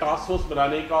مقصد ہے ٹاسک فورس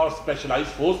بنانے کا اور اسپیشلائز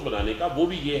فورس بنانے کا, وہ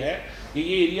بھی یہ ہے کہ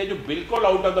یہ ایریا جو بالکل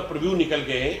آؤٹ آف دا پرویو نکل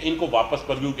گئے ہیں ان کو واپس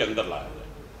پرویو کے اندر لایا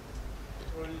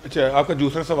جائے. اچھا, آپ کا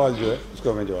دوسرا سوال جو ہے اس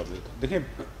کا میں جواب دیتا ہوں. دیکھیں,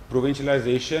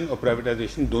 پروونشلائزیشن اور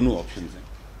پرائیویٹائزیشن دونوں آپشنز ہیں.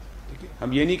 ٹھیک ہے,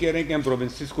 ہم یہ نہیں کہہ رہے ہیں کہ ہم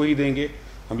پروونسز کو ہی دیں گے,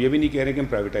 ہم یہ بھی نہیں کہہ رہے کہ ہم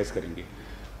پرائیویٹائز کریں گے.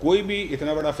 کوئی بھی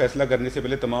اتنا بڑا فیصلہ کرنے سے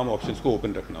پہلے تمام آپشنز کو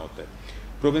اوپن رکھنا ہوتا ہے.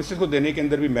 پروونسز کو دینے کے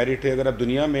اندر بھی میرٹ ہے. اگر آپ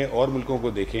دنیا میں اور ملکوں کو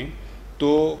دیکھیں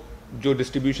تو جو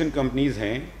ڈسٹریبیوشن کمپنیز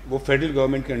ہیں وہ فیڈرل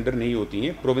گورنمنٹ کے انڈر نہیں ہوتی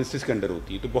ہیں, پروونسز کے انڈر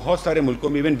ہوتی ہیں. تو بہت سارے ملکوں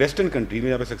میں, ایون ویسٹرن کنٹریز میں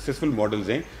جہاں پہ سکسیزفل ماڈلز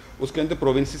ہیں, اس کے اندر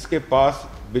پروونسز کے پاس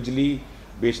بجلی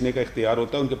بیچنے کا اختیار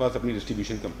ہوتا ہے, ان کے پاس اپنی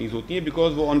ڈسٹریبیوشن کمپنیز ہوتی ہیں,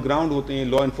 بیکاز وہ آن گراؤنڈ ہوتے ہیں,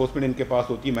 لا انفورسمنٹ ان کے پاس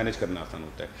ہوتی ہے, مینیج کرنا آسان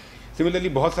ہوتا ہے. سملرلی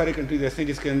بہت سارے کنٹریز ایسے ہیں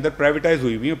جس کے اندر پرائیویٹائز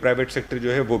ہوئی ہوئی ہیں, پرائیویٹ سیکٹر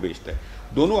جو ہے وہ بیچتا ہے.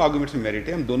 دونوں آرگومنٹس میں میرٹ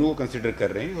ہے, ہم دونوں کو کنسیڈر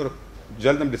کر رہے ہیں اور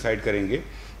جلد ہم ڈیسائیڈ کریں گے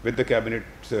ود دا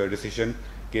کیبنٹ ڈیسیشن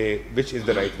کہ وچ از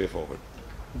دا رائٹ وے فارورڈ.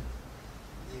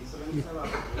 صاحب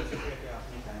آپ کو شکریہ کہ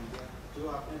آپ نے ٹائم دیا. جو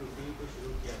آپ نے روٹین کو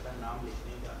شروع کیا تھا نام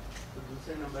لکھنے کا, تو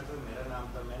دوسرے نمبر پر میرا نام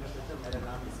تھا, میں نے سوچا میرا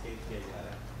نام اسکیپ کیا جا رہا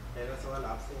ہے. پہلا سوال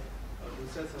آپ سے, اور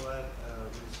دوسرا سوال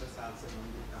منسٹر صاحب سے,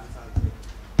 منظور خان صاحب سے,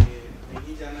 کہ میں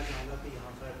یہ جاننا چاہوں گا کہ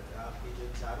یہاں پر آپ کی جو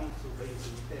چاروں صوبائی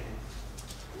حکومتیں ہیں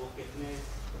وہ کتنے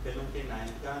بلوں کے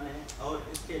نائندگان ہیں, اور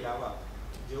اس کے علاوہ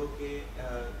جو کہ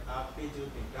آپ کے جو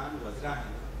نگران وزراء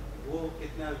ہیں وہ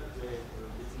کتنا جو ہے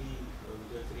بجلی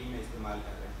جو فری میں استعمال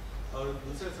کر رہے ہیں. اور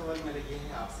دوسرا سوال میرا یہ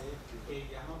ہے آپ سے کہ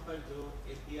یہاں پر جو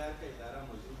اختیار کا ادارہ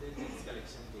موجود ہے ٹیکس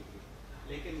کلیکشن کے لیے,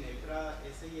 لیکن نیپرا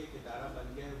ایسے ہی ایک ادارہ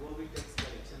بن گیا ہے, وہ بھی ٹیکس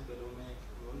کلیکشن بلوں میں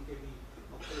ان کے بھی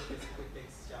مختلف قسم کے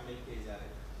ٹیکس شامل کیے جا رہے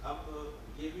ہیں. اب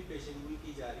یہ بھی پیشنگوئی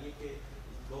کی جا رہی ہے کہ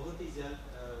بہت ہی جلد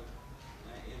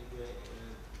جو ہے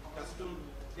کسٹم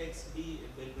ٹیکس بھی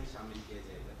بل میں شامل کیا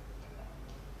جائے گا.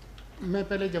 میں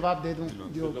پہلے جواب دے دوں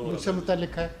جو مجھ سے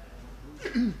متعلق ہے.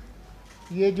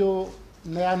 یہ جو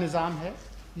نیا نظام ہے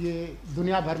یہ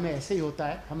دنیا بھر میں ایسے ہی ہوتا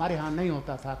ہے, ہمارے ہاں نہیں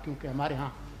ہوتا تھا کیونکہ ہمارے ہاں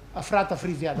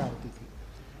افراتفری زیادہ ہوتی تھی.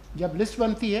 جب لسٹ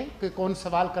بنتی ہے کہ کون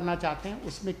سوال کرنا چاہتے ہیں,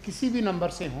 اس میں کسی بھی نمبر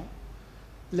سے ہوں,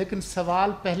 لیکن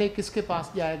سوال پہلے کس کے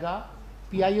پاس جائے گا,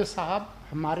 پی آئی او صاحب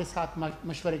ہمارے ساتھ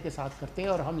مشورے کے ساتھ کرتے ہیں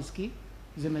اور ہم اس کی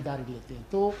ذمہ داری لیتے ہیں.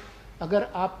 تو اگر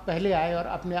آپ پہلے آئے اور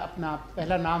آپ نے اپنا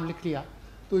پہلا نام لکھ لیا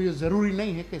تو یہ ضروری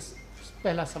نہیں ہے کہ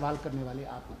پہلا سوال کرنے والے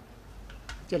آپ ہوں.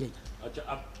 چلیے. اچھا,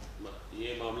 اب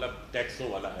یہ معاملہ ٹیکسوں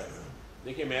والا ہے.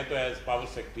 دیکھیں, میں تو ایز پاور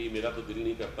سیکٹری میرا تو دل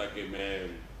نہیں کرتا کہ میں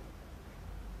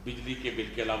بجلی کے بل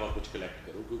کے علاوہ کچھ کلیکٹ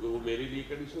کروں, کیونکہ وہ میرے لیے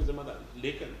کنڈیشنل ذمہ داری.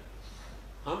 لیکن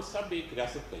ہم سب ایک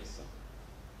ریاست کا حصہ,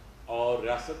 اور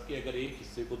ریاست کے اگر ایک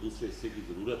حصے کو دوسرے حصے کی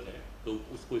ضرورت ہے تو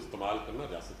اس کو استعمال کرنا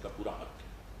ریاست کا پورا حق ہے.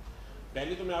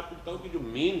 پہلے تو میں آپ کو بتاؤں کہ جو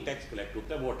مین ٹیکس کلیکٹ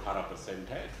ہوتا ہے وہ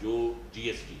 18% ہے, جو جی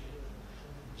ایس ٹی ہے.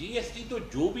 جی ایس ٹی تو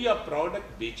جو بھی آپ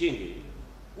پروڈکٹ بیچیں گے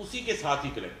اسی کے ساتھ ہی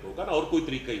کلیکٹ ہوگا نا, اور کوئی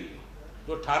طریقہ ہی نہیں.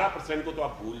 تو 18% کو تو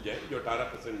آپ بھول جائیں, جو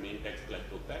 18% مین ٹیکس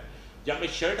کلیکٹ ہوتا ہے. جب میں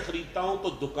شرٹ خریدتا ہوں تو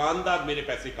دکاندار میرے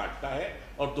پیسے کاٹتا ہے,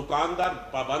 اور دکاندار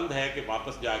پابند ہے کہ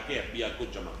واپس جا کے ایف بی آر کو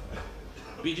جمع کرے.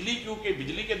 بجلی, کیونکہ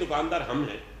بجلی کے دکاندار ہم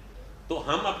ہیں, تو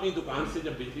ہم اپنی دکان سے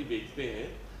جب بجلی بیچتے ہیں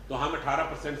تو ہم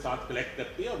 18% ساتھ کلیکٹ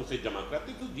کرتے ہیں اور اسے جمع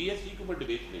کرتے ہیں. تو جی ایس ٹی کے اوپر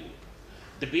ڈبیٹ نہیں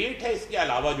ہے. ڈبیٹ ہے اس کے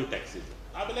علاوہ جو ٹیکسز ہیں.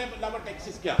 اب علاوہ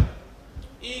ٹیکسز کیا ہے؟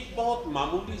 ایک بہت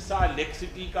معمولی سا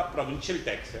الیکٹریسٹی کا پروونشل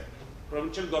ٹیکس ہے.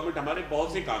 پروونشل گورنمنٹ ہمارے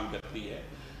بہت سے کام کرتی ہے,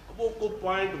 وہ کو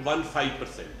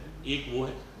 0.15% ایک وہ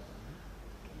ہے.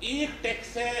 ایک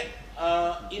ٹیکس ہے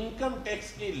انکم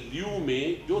ٹیکس کے لیو میں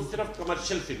جو صرف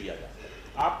کمرشل سے لیا جاتا ہے.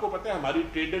 آپ کو پتہ ہے ہماری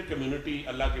ٹریڈر کمیونٹی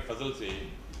اللہ کے فضل سے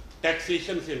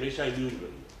ٹیکسیشن سے ہمیشہ امیون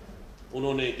رہی ہے.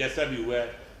 انہوں نے جیسا بھی ہوا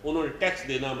ہے انہوں نے ٹیکس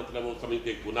دینا مطلب وہ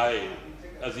سمجھتے گناہ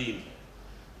عظیم.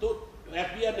 تو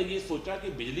ایف بی آر نے یہ سوچا کہ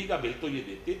بجلی کا بل تو یہ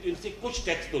دیتے تو ان سے کچھ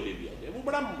ٹیکس تو لے لیا جائے. وہ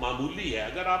بڑا معمولی ہے,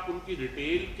 اگر آپ ان کی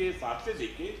ریٹیل کے حساب سے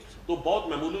دیکھیں تو بہت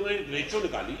معمولی. انہوں نے ریشو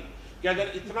نکالی کہ اگر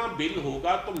اتنا بل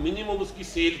ہوگا تو منیمم اس کی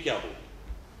سیل کیا ہوگی,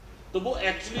 تو وہ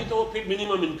ایکچولی تو پھر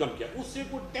منیمم انکم کیا, اس سے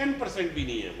کوئی 10% بھی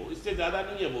نہیں ہے, وہ اس سے زیادہ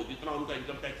نہیں ہے وہ جتنا ان کا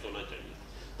انکم ٹیکس ہونا چاہیے.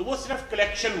 تو وہ صرف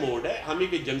کلیکشن موڈ ہے, ہم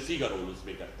ایک ایجنسی کا رول اس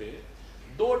میں کرتے ہیں.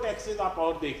 2 ٹیکسز آپ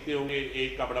اور دیکھتے ہوں گے,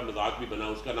 ایک کا بڑا مذاق بھی بنا,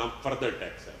 اس کا نام فردر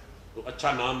ٹیکس ہے. تو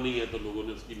اچھا نام نہیں ہے تو لوگوں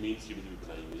نے اس کی مین اسٹریم بھی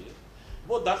بنائی ہوئی ہے.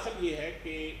 وہ دراصل یہ ہے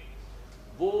کہ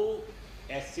وہ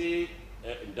ایسے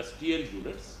انڈسٹریل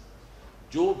یونٹس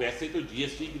جو ویسے تو جی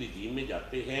ایس ٹی کی رجیم میں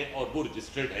جاتے ہیں اور وہ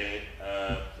رجسٹرڈ ہیں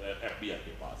ایف بی آر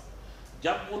کے پاس,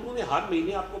 جب انہوں نے ہر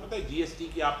مہینے آپ کو پتہ ہے جی ایس ٹی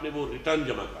کی آپ نے وہ ریٹرن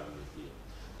جمع کرنی ہوتی ہے,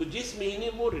 تو جس مہینے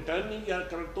وہ ریٹرن نہیں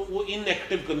کر تو وہ ان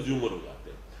ایکٹیو کنزیومر ہو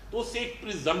جاتے ہیں، تو اس سے ایک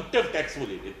پریزمپٹیو ٹیکس وہ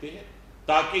لے لیتے ہیں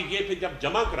تاکہ یہ پھر جب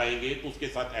جمع کرائیں گے تو اس کے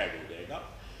ساتھ ایڈ ہو جائے گا.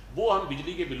 وہ ہم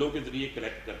بجلی کے بلوں کے ذریعے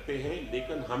کلیکٹ کرتے ہیں،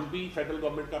 لیکن ہم بھی فیڈرل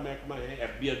گورنمنٹ کا محکمہ ہے،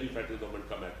 ایف بی آر بھی فیڈرل گورنمنٹ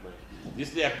کا محکمہ ہے،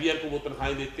 جس لیے ایف بی آر کو وہ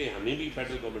تنخواہیں دیتے ہیں، ہمیں بھی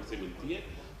فیڈرل گورنمنٹ سے ملتی ہے.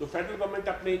 تو فیڈرل گورنمنٹ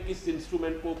اپنے کس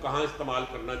انسٹرومنٹ کو کہاں استعمال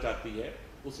کرنا چاہتی ہے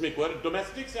اس میں کوئی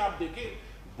ڈومیسٹک سے آپ دیکھیں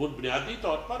بنیادی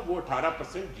طور پر وہ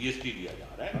 18% جی ایس ٹی دیا جا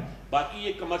رہا ہے، باقی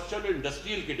یہ کمرشل اور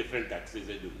انڈسٹریل کے ڈفرینٹ ٹیکسز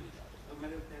ہیں جو لیے جا رہے ہیں.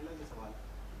 میرا پہلا جو سوال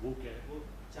وہ کیا ہے؟ وہ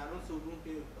چاروں صوبوں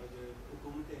کے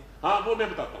حکومتیں، ہاں وہ میں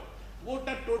بتاتا ہوں. وہ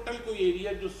ٹوٹل کوئی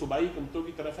ایریا جو صوبائی حکومتوں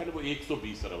کی طرف ہے وہ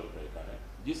 120 ارب روپے کا ہے،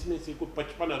 جس میں سے کوئی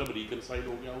 55 ارب ریکنسائل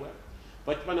ہو گیا ہوا ہے.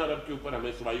 55 ارب کے اوپر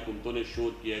ہمیں صوبائی حکومتوں نے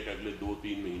شور کیا ہے کہ اگلے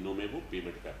 2-3 مہینوں میں وہ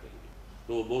پیمنٹ کر دیں گے.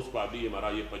 تو موسٹ پرابلی ہمارا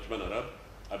یہ 55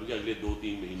 ارب ابھی اگلے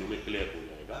 2-3 مہینوں میں کلیئر ہو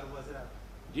جائے گا.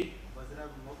 جی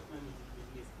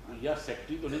یار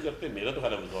سیکٹری تو نہیں کرتے، میرا تو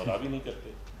خیال وزراء بھی نہیں کرتے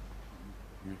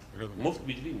مفت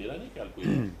بجلی، میرا نہیں خیال کوئی.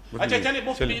 اچھا چلے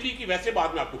مفت بجلی کی ویسے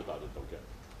بات میں آپ کو بتا دیتا ہوں. کیا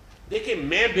دیکھیں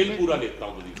میں بل پورا لیتا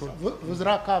ہوں وزیر صاحب.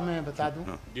 وزراء کا میں بتا دوں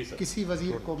جی سر، کسی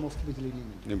وزیر کو مفت بجلی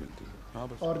نہیں ملتی،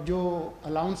 اور جو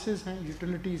الاؤنسز ہیں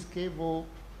یوٹیلیٹیز کے وہ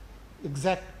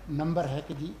ایگزیکٹ نمبر ہے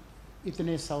کہ جی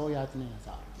اتنے 100 یا اتنے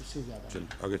 1000، اس سے زیادہ. چلیں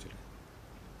آگے چلیں.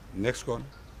 نیکسٹ کون؟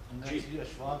 جی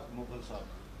اشفاق مغل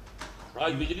صاحب.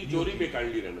 آج بجلی چوری پہ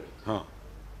کائنڈلی رہنا ہے. ہاں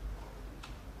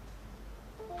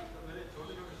میرے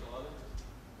چھوٹے چھوٹے سوال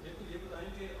ہیں. ایک تو یہ بتائیں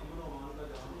کہ امن و امان کا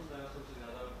جہاں مسئلہ ہے سب سے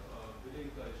زیادہ بلنگ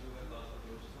کا ایشو ہے، خاص طور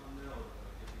بلوچستان میں اور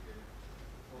کے،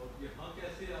 اور یہاں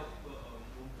کیسے آپ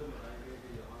ممکن بنائیں گے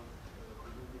کہ یہاں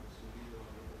بلوں کی وصولی جو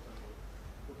 100% ہو.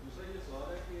 تو دوسرا یہ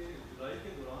سوال ہے کہ جولائی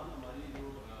کے دوران ہماری جو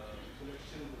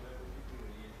کلیکشن جو ہے وہ کتنی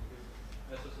رہی ہے،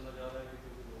 کیونکہ ایسا سنا جا رہا ہے کہ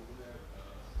کیونکہ لوگوں نے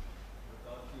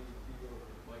ہڑتال کی تھی اور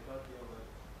بائیکاٹ کیا ہوا ہے،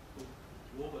 تو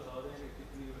وہ بتا دیں کہ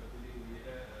کتنی بلی ہوئی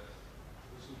ہے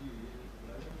وصولی ہوئی ہے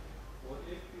جولائی میں. اور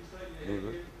ایک تیسرا یہ ہے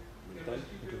کہ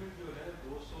کیپیسٹی پیمنٹ جو ہے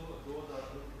 2,000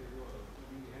 ارب کے جو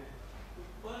وصولی ہیں تو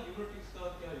پر یونٹ اس کا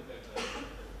کیا امپیکٹ ہے؟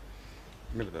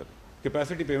 میں بتا دوں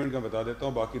کیپیسٹی پیمنٹ کا بتا دیتا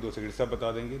ہوں، باقی 2 سیکنڈ صاحب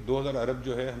بتا دیں گے. 2000 ارب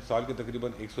جو ہے ہم سال کے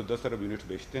تقریباً 110 ارب یونٹس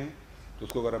بیچتے ہیں، تو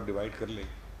اس کو اگر آپ ڈیوائڈ کر لیں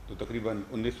تو تقریباً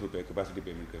 19 روپے کیپیسٹی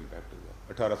پیمنٹ کا امپیکٹ ہوگا،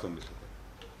 1819 روپے.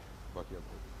 باقی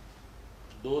آپ کو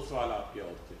 2 سوال آپ کے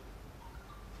اور تھے،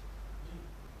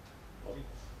 اور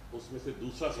اس میں سے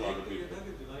دوسرا سوال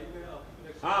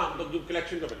ہاں جو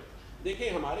کلیکشن کا پہلے دیکھیں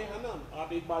ہمارے یہاں نا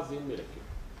آپ ایک بات ذہن میں رکھیں،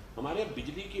 ہمارے یہاں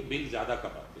بجلی کے بل زیادہ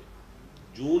کب آتے ہیں؟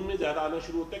 جون میں زیادہ آنا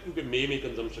شروع ہوتا ہے کیونکہ مئی میں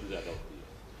کنزمپشن زیادہ ہوتی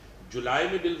ہے. جولائی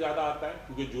میں بل زیادہ آتا ہے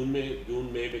کیونکہ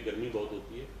جون مئی میں گرمی بہت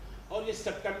ہوتی ہے، اور یہ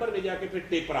سپٹمبر میں جا کے پھر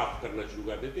ٹیپر آف کرنا شروع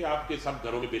کر دیتے ہیں. آپ کے سب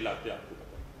گھروں میں بل آتے ہیں، آپ کو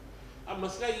پتہ ہے. اب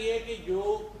مسئلہ یہ ہے کہ جو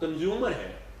کنزیومر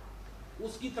ہے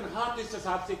اس کی تنخواہ تو اس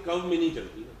حساب سے کرو میں نہیں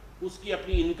چلتی نا، اس کی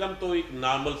اپنی انکم تو ایک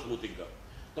نارمل اسموتھنگ کا،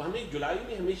 تو ہمیں جولائی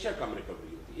میں ہمیشہ کم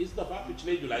ریکوری ہوتی ہے. اس دفعہ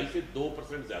پچھلے جولائی سے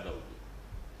 2% زیادہ ہوتی ہے،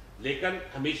 لیکن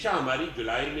ہمیشہ ہماری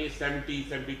جولائی میں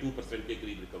 72% کے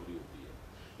قریب ریکوری ہوتی ہے.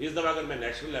 اس دفعہ اگر میں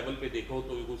نیشنل لیول پہ دیکھوں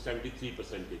تو یہ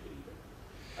 73% کے قریب ہے.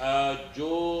 جو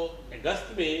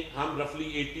اگست میں ہم رفلی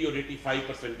 80 اور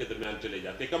 85% کے درمیان چلے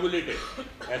جاتے ہیں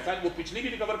کمیولیٹڈ، ایسا وہ پچھلی بھی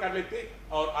ریکور کر لیتے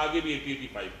اور آگے بھی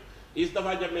 80-85. اس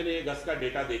دفعہ جب میں نے اگست کا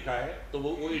ڈیٹا دیکھا ہے تو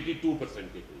وہ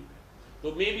 82% کے قریب ہے،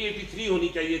 تو مے بھی 83 ہونی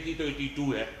چاہیے تھی تو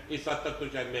 82 ہے. اس حد تک تو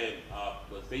شاید میں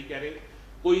آپ صحیح کہہ رہے ہیں،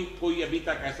 کوئی ابھی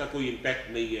تک ایسا کوئی امپیکٹ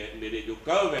نہیں ہے. میرے جو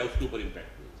کرو ہے اس کے اوپر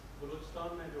امپیکٹ نہیں ہے.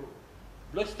 بلوچستان میں جو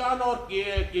بلوچستان اور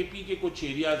کے پی کے کچھ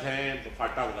ایریاز ہیں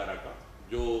فاٹا وغیرہ کا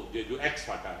جو ایکس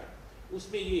فاٹا ہے، اس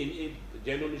میں یہ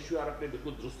جینون ایشو آپ نے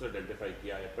بالکل درست آئیڈینٹیفائی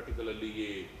کیا ہے. پرٹیکولرلی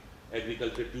یہ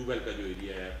ایگریکلچر ٹیوب ویل کا جو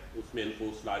ایریا ہے اس میں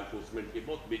لا انفورسمنٹ کے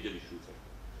بہت میجر ایشوز ہیں.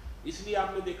 اس لیے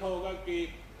آپ نے دیکھا ہوگا کہ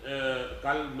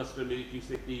کل مثلا میری چیف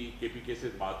سیکرٹری کے پی کے سے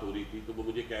بات ہو رہی تھی تو وہ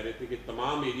مجھے کہہ رہے تھے کہ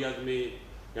تمام ایریاز میں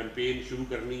کیمپین شروع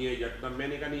کرنی ہے یکدم. میں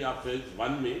نے کہا نہیں، آپ فیز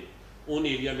 1 میں ان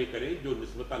ایریا میں کریں جو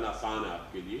نسبتاً آسان ہے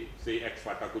آپ کے لیے، سے ایکس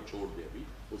فاٹا کو چھوڑ دیں، ابھی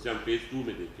اسے ہم فیز 2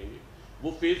 میں دیکھیں گے.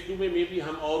 وہ فیز 2 میں بھی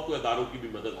ہم اور کوئی اداروں کی بھی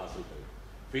مدد حاصل کریں.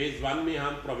 فیز 1 میں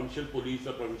ہم پروونشل پولیس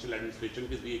اور پروونشل ایڈمنسٹریشن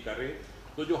کے ذریعے کر رہے ہیں.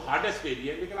 تو جو ہارڈسٹ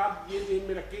ایریا ہے، لیکن آپ یہ ذہن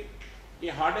میں رکھیں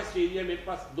کہ ہارڈسٹ ایریا میرے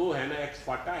پاس 2 ہے نا، ایکس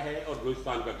فاٹا ہے اور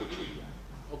بلوچستان کا کچھ ایریا ہے،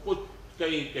 اور کچھ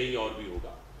کہیں اور بھی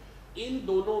ہوگا. ان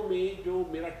دونوں میں جو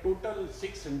میرا ٹوٹل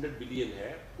 600 بلین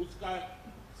ہے اس کا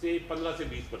سے 15 سے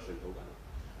 20% ہوگا.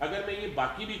 اگر میں یہ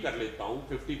باقی بھی کر لیتا ہوں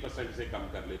 50% سے کم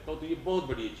کر لیتا ہوں تو یہ بہت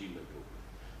بڑی اچیومنٹ ہوگی.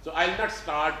 سو آئی will not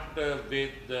start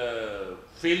with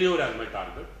failure as my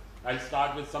target, I will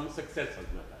start with some success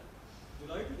as my target.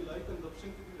 July two July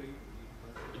consumption کتنی رہی؟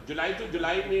 جولائی ٹو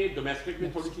جولائی میں ڈومیسٹک میں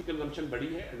تھوڑی سی کنزمپشن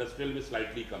بڑی ہے، انڈسٹریل میں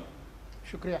سلائٹلی کم.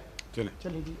 شکریہ. چلیں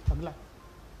چلیں جی اگلا.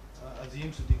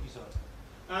 عظیم صدیقی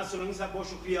صاحب. सुरंगी साहब बहुत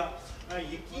शुक्रिया।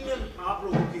 यकीनन आप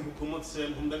लोगों की हुकूमत से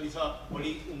मोहम्मद अली साहब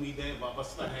बड़ी उम्मीदें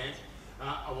वाबस्ता हैं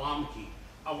अवाम की।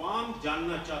 अवाम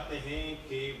जानना चाहते हैं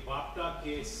कि वापडा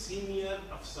के सीनियर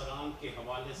अफसरान के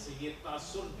हवाले से ये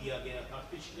तासुर दिया गया था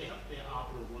पिछले हफ्ते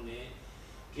आप लोगों ने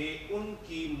कि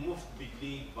उनकी मुफ्त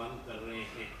बिजली बंद कर रहे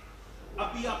हैं।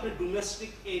 अभी आपने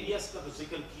डोमेस्टिक एरियाज का तो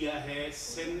जिक्र किया है,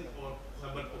 सिंध और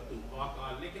खैबर पख्तूनख्वा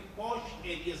का, लेकिन पॉश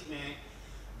एरियाज में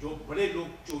जो बड़े लोग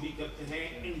चोरी करते हैं,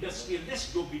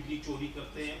 इंडस्ट्रियलिस्ट जो बिजली चोरी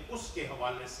करते हैं, उसके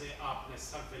हवाले से आपने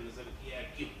सर्फ नज़र किया है,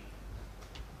 क्यों?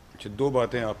 अच्छा, दो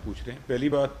बातें आप पूछ रहे हैं। पहली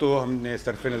बात तो हमने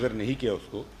सरफ नज़र नहीं किया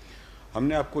उसको,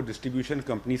 हमने आपको डिस्ट्रीब्यूशन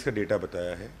कंपनीज का डेटा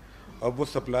बताया है। अब वो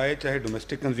सप्लाई चाहे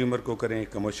डोमेस्टिक कंज्यूमर को करें,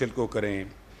 कमर्शियल को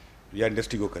करें या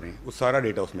इंडस्ट्री को करें, वो सारा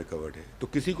डेटा उसमें कवर्ड है, तो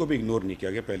किसी को भी इग्नोर नहीं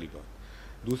किया गया, पहली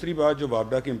बात। दूसरी बात, जो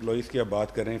वापडा के एम्प्लॉयज़ की आप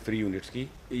बात कर रहे हैं फ्री यूनिट्स की,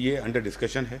 ये अंडर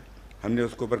डिस्कशन है, हमने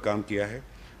उसके ऊपर काम किया है।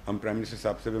 हम प्राइम मिनिस्टर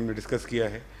साहब से भी हमने डिस्कस किया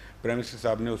है। प्राइम मिनिस्टर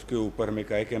साहब ने उसके ऊपर हमें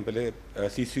कहा है कि हम पहले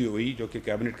CCOE जो कि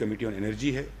कैबिनेट कमेटी ऑन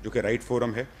एनर्जी है, जो कि राइट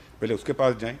फोरम है, पहले उसके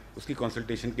पास जाएं, उसकी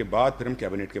कंसल्टेशन के बाद फिर हम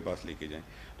कैबिनेट के पास लेके जाएं।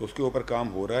 तो उसके ऊपर काम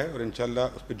हो रहा है और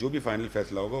इंशाल्लाह उस पर जो भी फाइनल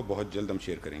फैसला होगा वो बहुत जल्द हम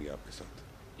शेयर करेंगे आपके साथ।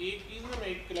 एक चीज़ ना, मैं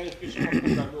एक क्लैरिफिकेशन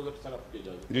आपको कर दूं, अगर सर आप दे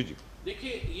जाएं। जी जी।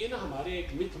 देखिए, ये ना हमारे एक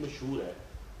मिथ मशहूर है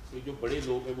कि जो बड़े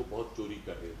लोग हैं वो बहुत चोरी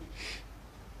कर रहे हैं।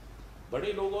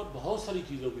 बड़े लोग और बहुत सारी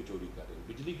चीज़ों की चोरी कर रहे हैं।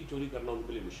 बिजली की चोरी करना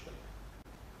उनके लिए मुश्किल है,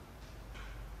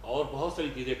 और बहुत सारी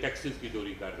चीज़ें, टैक्सेस की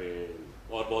चोरी कर रहे हैं,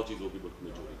 और बहुत चीज़ों की मुल्क में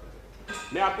चोरी कर रहे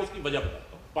हैं। मैं आपको उसकी वजह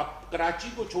बताता हूँ।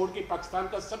 कराची को छोड़ के पाकिस्तान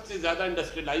का सबसे ज़्यादा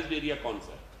इंडस्ट्रियलाइज्ड एरिया कौन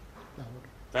सा है?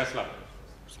 फैसलाबाद,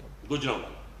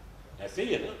 गुजरांवाला, ऐसे ही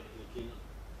है ना?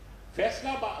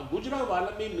 फैसलाबाद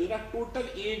गुजरांवाला में मेरा टोटल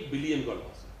 1 बिलियन का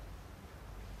लॉस है।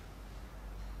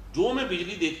 जो मैं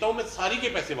बिजली देता हूं मैं सारी के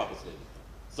पैसे वापस ले लेता हूं,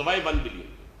 सवाए 1 बिलियन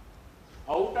के।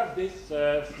 Out of this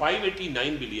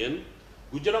 589 billion,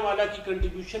 Gujranwala की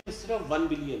कंट्रीब्यूशन सिर्फ 1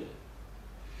 बिलियन है।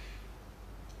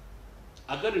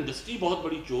 अगर इंडस्ट्री बहुत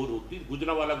बड़ी चोर होती,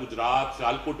 गुजरांवाला गुजरात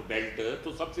सियालकोट बेल्ट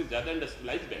तो सबसे ज्यादा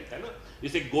इंडस्ट्रियलाइज बेल्ट है ना,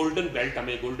 जिसे गोल्डन बेल्ट,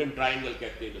 हमें गोल्डन ट्रायंगल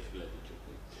कहते हैं इंडस्ट्रियलाइजेशन।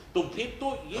 तो फिर तो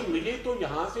ये मिले तो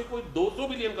यहाँ से कोई 200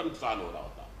 बिलियन का नुकसान हो रहा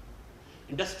होता।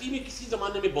 इंडस्ट्री में किसी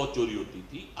जमाने में बहुत चोरी होती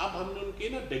थी, अब हमने उनके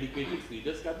ना डेडिकेटेड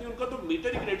फीडर्स कहते हैं, उनका तो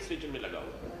मीटर ही ग्रेड स्टेशन में लगा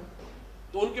हुआ है,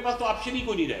 तो उनके पास तो ऑप्शन ही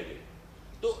कोई नहीं रह गए।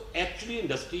 तो एक्चुअली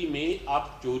इंडस्ट्री में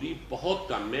अब चोरी बहुत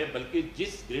कम है, बल्कि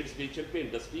जिस ग्रेड स्टेशन पे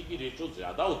इंडस्ट्री की रेशो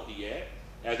ज्यादा होती है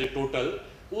एज ए टोटल,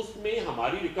 उसमें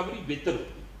हमारी रिकवरी बेहतर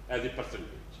होती है एज ए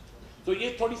परसेंटेज। तो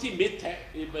ये थोड़ी सी मिथ है,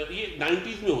 ये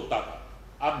 90s में होता था,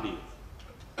 अब नहीं।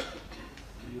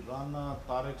 राना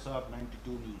तारिक साहब,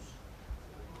 92 न्यूज़।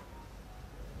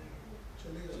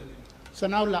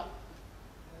 सनाउल्ला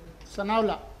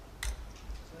सनाउल्ला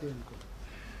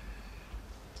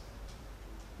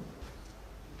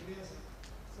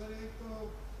सर, एक तो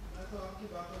मैं तो आपकी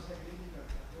बातों से एग्री नहीं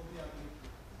करता, जो भी आपने की।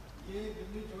 ये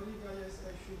बिजली चोरी का या इसका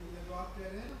इशू नहीं है जो आप कह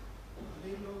रहे हैं ना,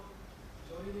 गरीब लोग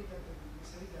चोरी नहीं करते, बिजली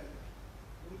सही कह रहे हैं।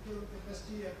 उनकी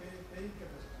कैपेसिटी है, पेइंग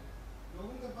कैपेसिटी,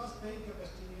 लोगों के पास पेइंग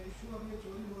कैपेसिटी नहीं है। इशू अब ये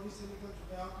चोरी मोरी से निकल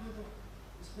चुका है। आपने तो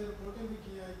इस पर रिपोर्टें भी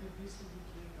की है, IP20 की भी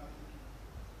की है, काफ़ी की।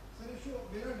 सर इशू,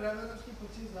 मेरा ड्राइवर है, उसकी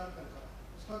 25,000 तक का,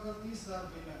 उसका कल 30,000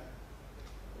 बिल है।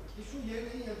 इशू ये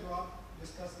नहीं है जो आप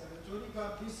डिस्कस कर रहे हैं, चोरी का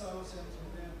 20 सालों से हम सुन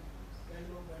रहे हैं, कई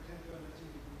लोग बैठे हैं जो एनर्जी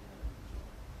निकली।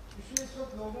 इशू इस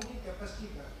वक्त लोगों की कैपेसिटी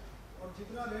का है, और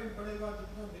जितना रेट बढ़ेगा,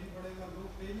 जितना बिल बढ़ेगा, लोग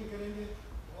पे नहीं करेंगे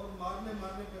और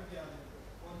मारने करके आ जाएंगे,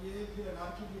 और ये फिर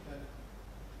अनार्की भी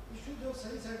फैलेगी। इशू जो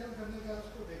सही सेटल करने का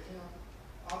उसको देखें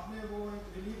आपने वो एक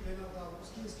रिलीफ देना था,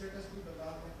 उसकी स्टेटस भी बता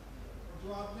दें, और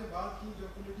जो आपने बात की जो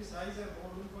पोलिटिसाइज है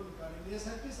बोर्ड, उनको निकालेंगे।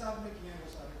 SIP साहब ने किए हैं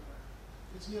वो सारे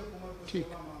पिछली हुकूमत को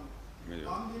 16 माह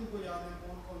आम दिन को याद है,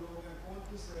 कौन कौन लोग हैं, कौन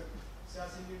किस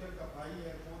सियासी लीडर का भाई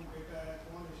है, कौन बेटा है,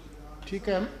 कौन रिश्तेदार। ठीक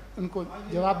है, उनको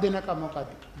जवाब देने का मौका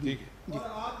दें। ठीक है। और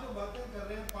आप जो बातें कर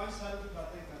रहे हैं, 5 साल की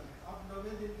बातें कर रहे हैं, आप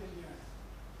 90 दिन के लिए हैं।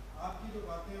 आपकी जो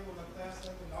बातें हैं वो लगता है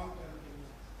सर लॉन्ग टर्म के लिए,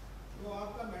 तो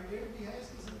आपका मैंडेट भी है इस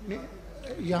किस्म की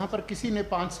बातें। यहाँ पर किसी ने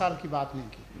 5 साल की बात नहीं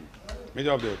की। मैं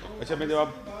जवाब दे देता हूँ।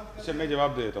 मैं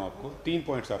जवाब दे देता हूँ आपको। 3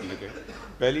 पॉइंट्स आपने कहे।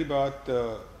 पहली बात,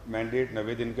 मैंडेट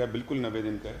 90 दिन का है, बिल्कुल 90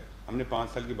 दिन का है, हमने 5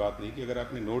 साल की बात नहीं की। अगर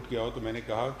आपने नोट किया हो तो मैंने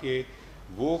कहा कि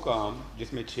वो काम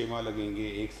जिसमें 6 माह लगेंगे,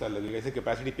 1 साल लगेगा, ऐसे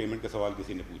कैपेसिटी पेमेंट का सवाल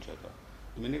किसी ने पूछा था,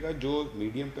 तो मैंने कहा जो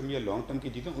मीडियम टर्म या लॉन्ग टर्म की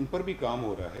चीज़ें उन पर भी काम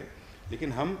हो रहा है,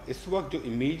 लेकिन हम इस वक्त जो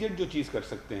इमीडिएट जो चीज़ कर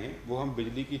सकते हैं वो हम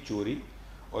बिजली की चोरी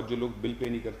और जो लोग बिल पे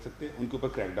नहीं कर सकते उनके ऊपर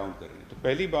क्रैकडाउन कर रहे हैं। तो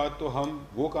पहली बात तो हम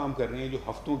वो काम कर रहे हैं जो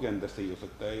हफ्तों के अंदर सही हो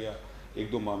सकता है या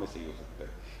 1-2 माह में सही हो सकता है,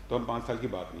 तो हम 5 साल की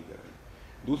बात नहीं कर रहे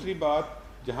हैं। दूसरी बात,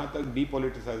 जहाँ तक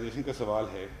डीपॉलिटिसाइजेशन का सवाल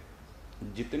है,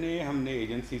 जितने हमने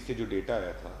एजेंसी से जो डेटा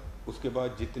आया था اس کے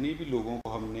بعد جتنی بھی لوگوں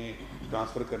کو ہم نے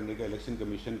ٹرانسفر کرنے کا الیکشن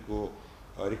کمیشن کو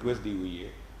ریکویسٹ دی ہوئی ہے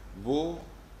وہ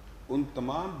ان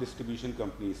تمام ڈسٹریبیوشن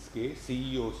کمپنیز کے سی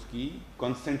ای اوز کی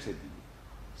کنسنٹ سے دی.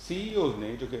 سی ای اوز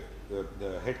نے جو کہ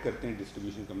ہیڈ کرتے ہیں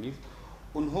ڈسٹریبیوشن کمپنیز,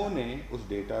 انہوں نے اس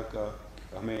ڈیٹا کا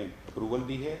ہمیں اپروول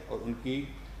دی ہے اور ان کی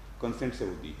کنسنٹ سے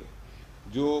وہ دی ہے.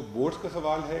 جو بورڈز کا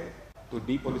سوال ہے تو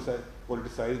ڈی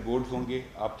پولیٹیسائز بورڈز ہوں گے,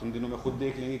 آپ چند دنوں میں خود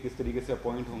دیکھ لیں گے کس طریقے سے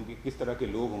اپوائنٹ ہوں گے, کس طرح کے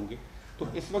لوگ ہوں گے. تو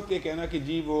اس وقت یہ کہنا کہ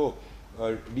جی وہ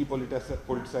ڈی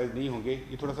پولیٹیسائز نہیں ہوں گے,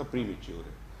 یہ تھوڑا سا پری میچیور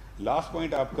ہے. لاسٹ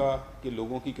پوائنٹ آپ کا کہ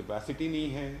لوگوں کی کیپیسٹی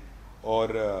نہیں ہے اور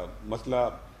مسئلہ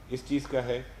اس چیز کا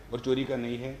ہے اور چوری کا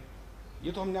نہیں ہے,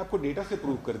 یہ تو ہم نے آپ کو ڈیٹا سے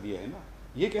پروو کر دیا ہے نا.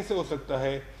 یہ کیسے ہو سکتا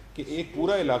ہے کہ ایک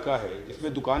پورا علاقہ ہے جس میں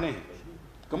دکانیں ہیں,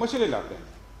 کمرشل علاقہ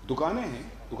ہے, دکانیں ہیں,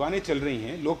 دکانیں چل رہی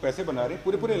ہیں, لوگ پیسے بنا رہے ہیں,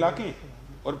 پورے علاقے ہیں,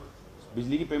 اور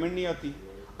بجلی کی پیمنٹ نہیں آتی,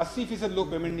 80% لوگ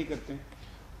پیمنٹ نہیں کرتے ہیں,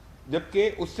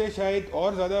 جبکہ اس سے شاید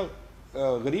اور زیادہ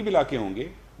غریب علاقے ہوں گے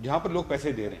جہاں پر لوگ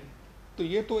پیسے دے رہے ہیں. تو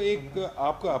یہ تو ایک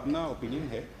آپ کا اپنا اوپینین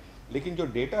ہے, لیکن جو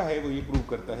ڈیٹا ہے وہ یہ پروو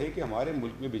کرتا ہے کہ ہمارے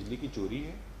ملک میں بجلی کی چوری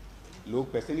ہے, لوگ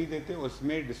پیسے نہیں دیتے, اور اس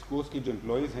میں ڈسکوز کی جو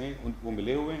امپلائیز ہیں ان کو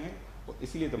ملے ہوئے ہیں اور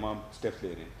اسی لیے تمام اسٹیپس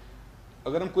لے رہے ہیں.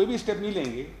 اگر ہم کوئی بھی اسٹیپ نہیں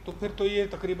لیں گے تو پھر تو یہ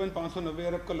تقریباً 590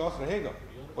 ارب کا لاس رہے گا,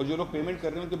 اور جو لوگ پیمنٹ کر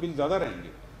رہے ہیں ان کے بل زیادہ رہیں گے.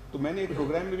 تو میں نے ایک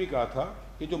پروگرام میں بھی کہا تھا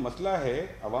کہ جو مسئلہ ہے,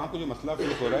 عوام کو جو مسئلہ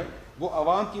فیس ہو رہا ہے وہ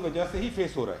عوام کی وجہ سے ہی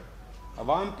فیس ہو رہا ہے.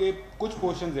 عوام کے کچھ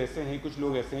پورشنز ایسے ہیں, کچھ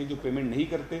لوگ ایسے ہیں جو پیمنٹ نہیں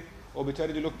کرتے, اور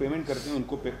بیچارے جو لوگ پیمنٹ کرتے ہیں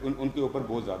ان کے اوپر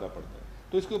بہت زیادہ پڑتا ہے.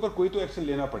 تو اس کے اوپر کوئی تو ایکشن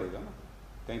لینا پڑے گا نا.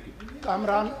 Thank you.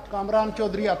 کامران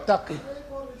چودھری, اب تک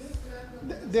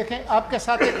دیکھیں آپ کے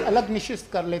ساتھ ایک الگ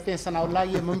نشست کر لیتے ہیں ثناء اللہ,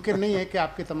 یہ ممکن نہیں ہے کہ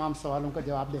آپ کے تمام سوالوں کا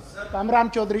جواب دیں. کامران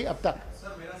چودھری, اب تک.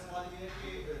 سر میرا سوال یہ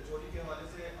ہے کہ چوری کے حوالے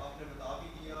سے آپ نے بتا بھی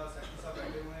دیا, سیکٹری صاحب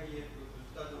بیٹھے ہوئے ہیں, یہ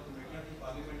گزشتہ جو کمیٹیاں تھیں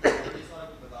پارلیمنٹ میں یہ سارا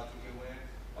کچھ بتا چکے ہوئے ہیں,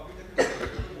 ابھی تک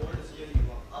بورڈ ڈیسیجن نہیں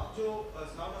ہوا. اب جو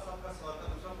ثناء اللہ صاحب کا سوال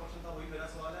کا دوسرا کوشچن تھا, وہی میرا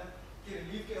سوال ہے کہ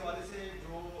ریلیف کے حوالے سے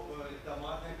جو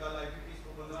اقدامات ہیں, کل آئی پی ٹیز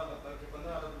کو 15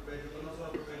 ارب روپے, جو 1500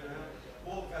 ارب روپے جو ہیں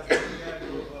وہ فیصلہ کیا ہے,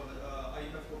 جو آئی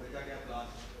ایم ایف کو بھیجا گیا پلان,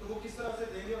 تو وہ کس طرح سے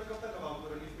دیں گے اور کب تک عوام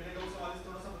کو ریلیف ملے گا, اس حوالے سے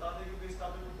تھوڑا سا بتا دیں, کیونکہ اس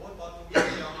ٹاپک پہ بہت بات ہوگی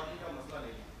کہ عام آدمی کا مسئلہ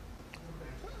نہیں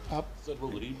ہے. سر وہ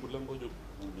غریب ملک کو جو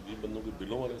غریب بندوں کے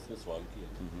بلوں والے اس نے سوال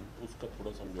کیا اس کا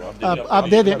تھوڑا سا جواب آپ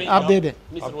دے دیں. آپ دے دیں.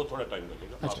 نہیں سر وہ تھوڑا ٹائم لگے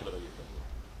گا.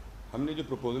 ہم نے جو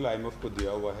پروپوزل آئی ایم ایف کو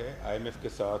دیا ہوا ہے, آئی ایم ایف کے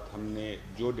ساتھ ہم نے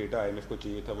جو ڈیٹا آئی ایم ایف کو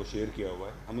چاہیے تھا وہ شیئر کیا ہوا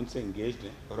ہے, ہم ان سے انگیجڈ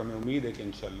ہیں اور ہمیں امید ہے کہ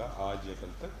انشاءاللہ آج یا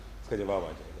کل تک اس کا جواب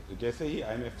آ جائے گا. تو جیسے ہی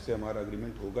آئی ایم ایف سے ہمارا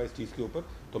اگریمنٹ ہوگا اس چیز کے اوپر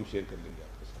تو ہم شیئر کر لیں گے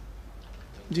آپ کے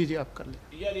ساتھ. جی آپ کر لیں.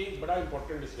 یار ایک بڑا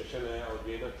امپورٹنٹ ڈسکشن ہے اور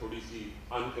یہ نا تھوڑی سی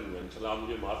ان کنونشنل, آپ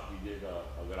مجھے معاف کیجیے گا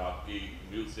اگر آپ کی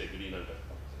ویوز سے ایگری نہ کرتا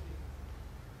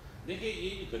ہوں. دیکھیے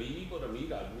یہ غریب اور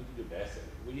امیر آدمی کی جو بحث ہے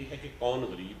وہ یہ ہے کہ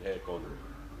کون غریب ہے کون امیر.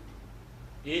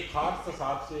 ایک خاص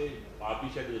حساب سے آپ بھی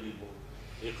شاید غریب ہو,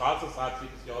 ایک خاص حساب سے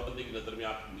کسی اور بندے کی نظر میں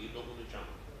آپ امیر لوگوں میں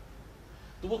شامل ہیں.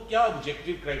 تو وہ کیا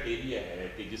آبجیکٹیو کرائٹیریا ہے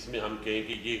کہ جس میں ہم کہیں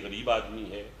کہ یہ غریب آدمی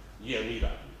ہے یہ امیر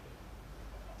آدمی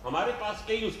ہے. ہمارے پاس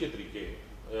کئی اس کے طریقے ہیں.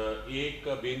 ایک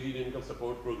بینزین انکم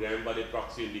سپورٹ پروگرام والے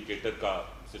پراکسی انڈیکیٹر کا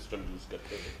سسٹم یوز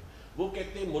کرتے ہیں. وہ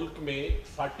کہتے ہیں ملک میں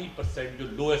 40% جو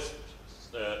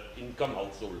لوئسٹ انکم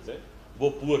ہاؤس ہولڈز ہیں وہ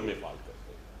پور میں فال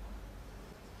کرتے ہیں.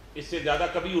 اس سے زیادہ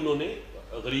کبھی انہوں نے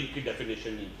غریب کی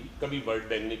ڈیفینیشن نہیں کی, کبھی ورلڈ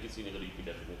بینک نے کسی نے غریب کی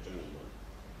ڈیفینیشن نہیں کی.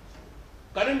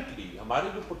 کرنٹلی ہمارے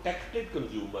جو پروٹیکٹڈ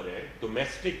کنزیومر ہے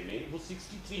ڈومیسٹک میں وہ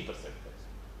 63% ہے.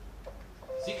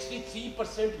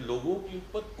 63% لوگوں کے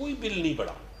اوپر کوئی بل نہیں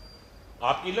پڑا.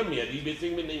 آپ کی علم میں ہے, ری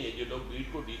بیسنگ میں نہیں ہے, جو لوگ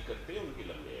گریڈ کو ڈیل کرتے ہیں ان کی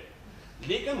علم میں ہے.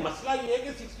 لیکن مسئلہ یہ ہے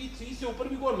کہ 63 سے اوپر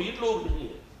بھی کوئی امیر لوگ نہیں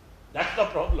ہیں. That's the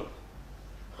problem.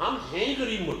 ہم ہیں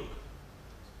غریب ملک,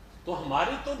 تو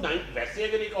ہمارے تو ویسے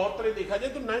اگر ایک اور طرح دیکھا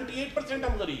جائے تو 98%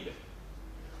 ہم غریب ہیں.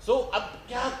 سو اب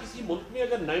کیا کسی ملک میں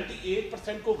اگر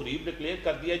 98% کو غریب ڈکلیئر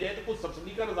کر دیا جائے تو کوئی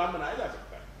سبسڈی کا نظام بنایا جا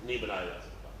سکتا ہے؟ نہیں بنایا جا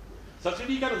سکتا.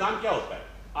 سبسڈی کا نظام کیا ہوتا ہے؟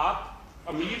 آپ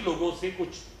امیر لوگوں سے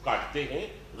کچھ کاٹتے ہیں,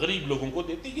 غریب لوگوں کو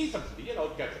دیتے, یہی سبسڈی ہے. اور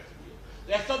کیا سبسڈی ہے؟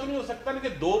 تو ایسا تو نہیں ہو سکتا نا کہ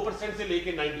 2% سے لے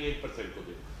کے 98% کو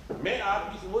دے. میں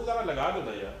آپ کی وہ ذرا لگا دوں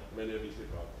نا یار, میں نے ابھی سے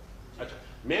کہا. اچھا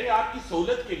میں نے آپ کی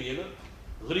سہولت کے لیے نا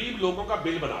غریب لوگوں کا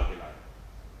بل بنا کے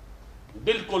لایا,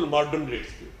 بالکل ماڈرن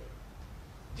ریٹس کے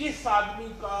اوپر. جس آدمی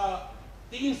کا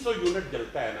 300 یونٹ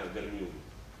جلتا ہے نا گرمیوں میں,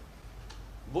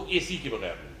 وہ اے سی کے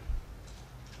بغیر نہیں.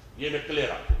 یہ میں کلیئر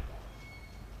آپ کو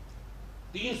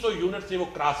 300 یونٹ سے وہ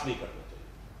کراس نہیں کرنا چاہیے.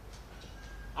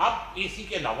 اب اے سی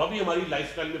کے علاوہ بھی ہماری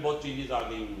لائف سٹائل میں بہت چینجز آ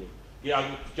گئی ہوئی ہیں کہ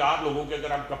 4 لوگوں کے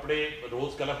اگر ہم کپڑے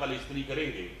روز کلف والی استری کریں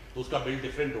گے تو اس کا بل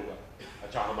ڈفرینٹ ہوگا.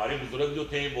 اچھا ہمارے بزرگ جو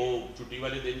تھے وہ چھٹی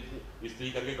والے دن استری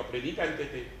کر کے کپڑے نہیں پہنتے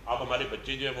تھے. اب ہمارے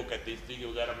بچے جو ہیں وہ کہتے ہیں استری کے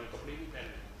بغیر ہم کپڑے نہیں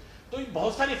پہنتے. تو یہ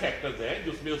بہت سارے فیکٹرز ہیں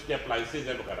جس میں اس کے اپلائنسز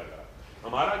ہیں وغیرہ وغیرہ.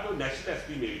 ہمارا جو نیشنل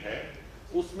ایسٹیمیٹ ہے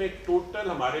اس میں ٹوٹل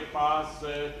ہمارے پاس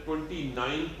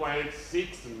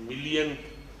 29.6 ملین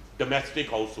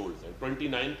ڈومیسٹک ہاؤس ہولڈز ہیں.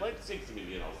 29.6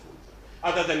 ملین ہاؤس ہولڈز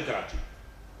ہیں ادر دین کراچی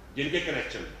جن کے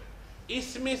کنیکشن ہیں.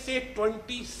 اس میں سے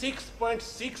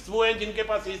 26.6 وہ ہیں جن کے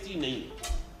پاس اے سی نہیں ہے,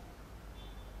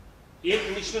 ایئر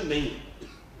کنڈیشنر نہیں ہے.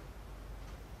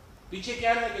 پیچھے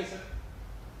کیا رہ گئے سر؟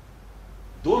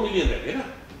 2 ملین رہ گئے نا.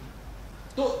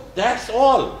 تو دیٹس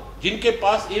آل جن کے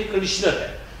پاس ایئر کنڈیشنر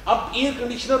ہے. اب ایئر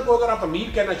کنڈیشنر کو اگر آپ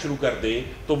امیر کہنا شروع کر دیں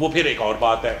تو وہ پھر ایک اور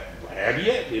بات ہے بھی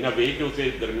ہے لینا وے کہ اسے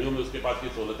گرمیوں میں اس کے پاس یہ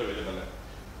سہولت اویلیبل ہے.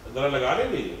 ذرا لگا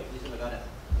لیں گے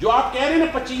جو آپ کہہ رہے ہیں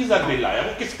نا 25,000 بل آیا,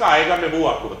 وہ کس کا آئے گا میں وہ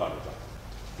آپ کو بتانا چاہتا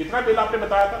ہوں. کتنا بل آپ نے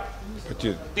بتایا تھا؟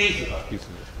 30,000.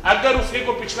 اگر اسے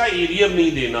کو پچھلا ایریا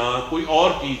نہیں دینا, کوئی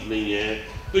اور چیز نہیں ہے,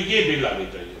 تو یہ بل آنی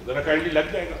چاہیے. ذرا کائنڈلی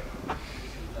لگ جائے گا.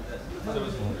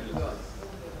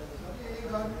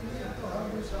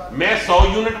 میں 100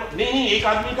 یونٹ نہیں, ایک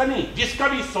آدمی کا نہیں, جس کا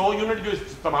بھی 100 یونٹ جو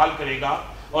استعمال کرے گا.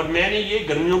 اور میں نے یہ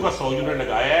گرمیوں کا 100 یونٹ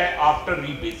لگایا ہے, آفٹر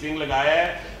ری بیسنگ لگایا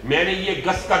ہے, میں نے یہ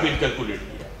گس کا بل کیلکولیٹ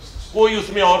کیا ہے. کوئی اس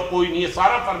میں اور کوئی نہیں ہے,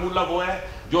 سارا فارمولا وہ ہے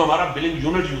جو ہمارا بلنگ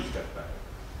یونٹ یوز کرتا ہے.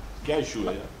 کیا ایشو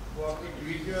ہے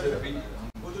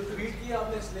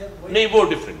نہیں, وہ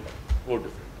ڈفرینٹ ہے, وہ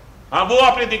ڈفرینٹ ہے. ہاں وہ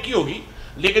آپ نے دیکھی ہوگی,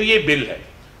 لیکن یہ بل ہے.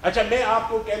 اچھا میں آپ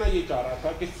کو کہنا یہ چاہ رہا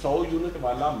تھا کہ 100 یونٹ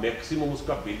والا میکسیمم اس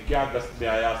کا بل کیا اگست میں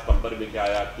آیا, ستمبر میں کیا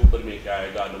آیا, اکتوبر میں کیا آئے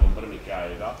گا, نومبر میں کیا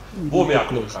آئے گا, وہ میں آپ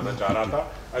کو بتانا چاہ رہا تھا.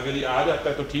 اگر یہ آ جاتا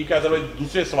ہے تو ٹھیک ہے, ادروائز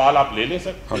دوسرے سوال آپ لے لیں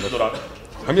سر.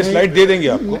 ہم یہ سلائڈ دے دیں گے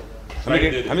آپ کو,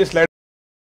 ہم یہ سلائڈ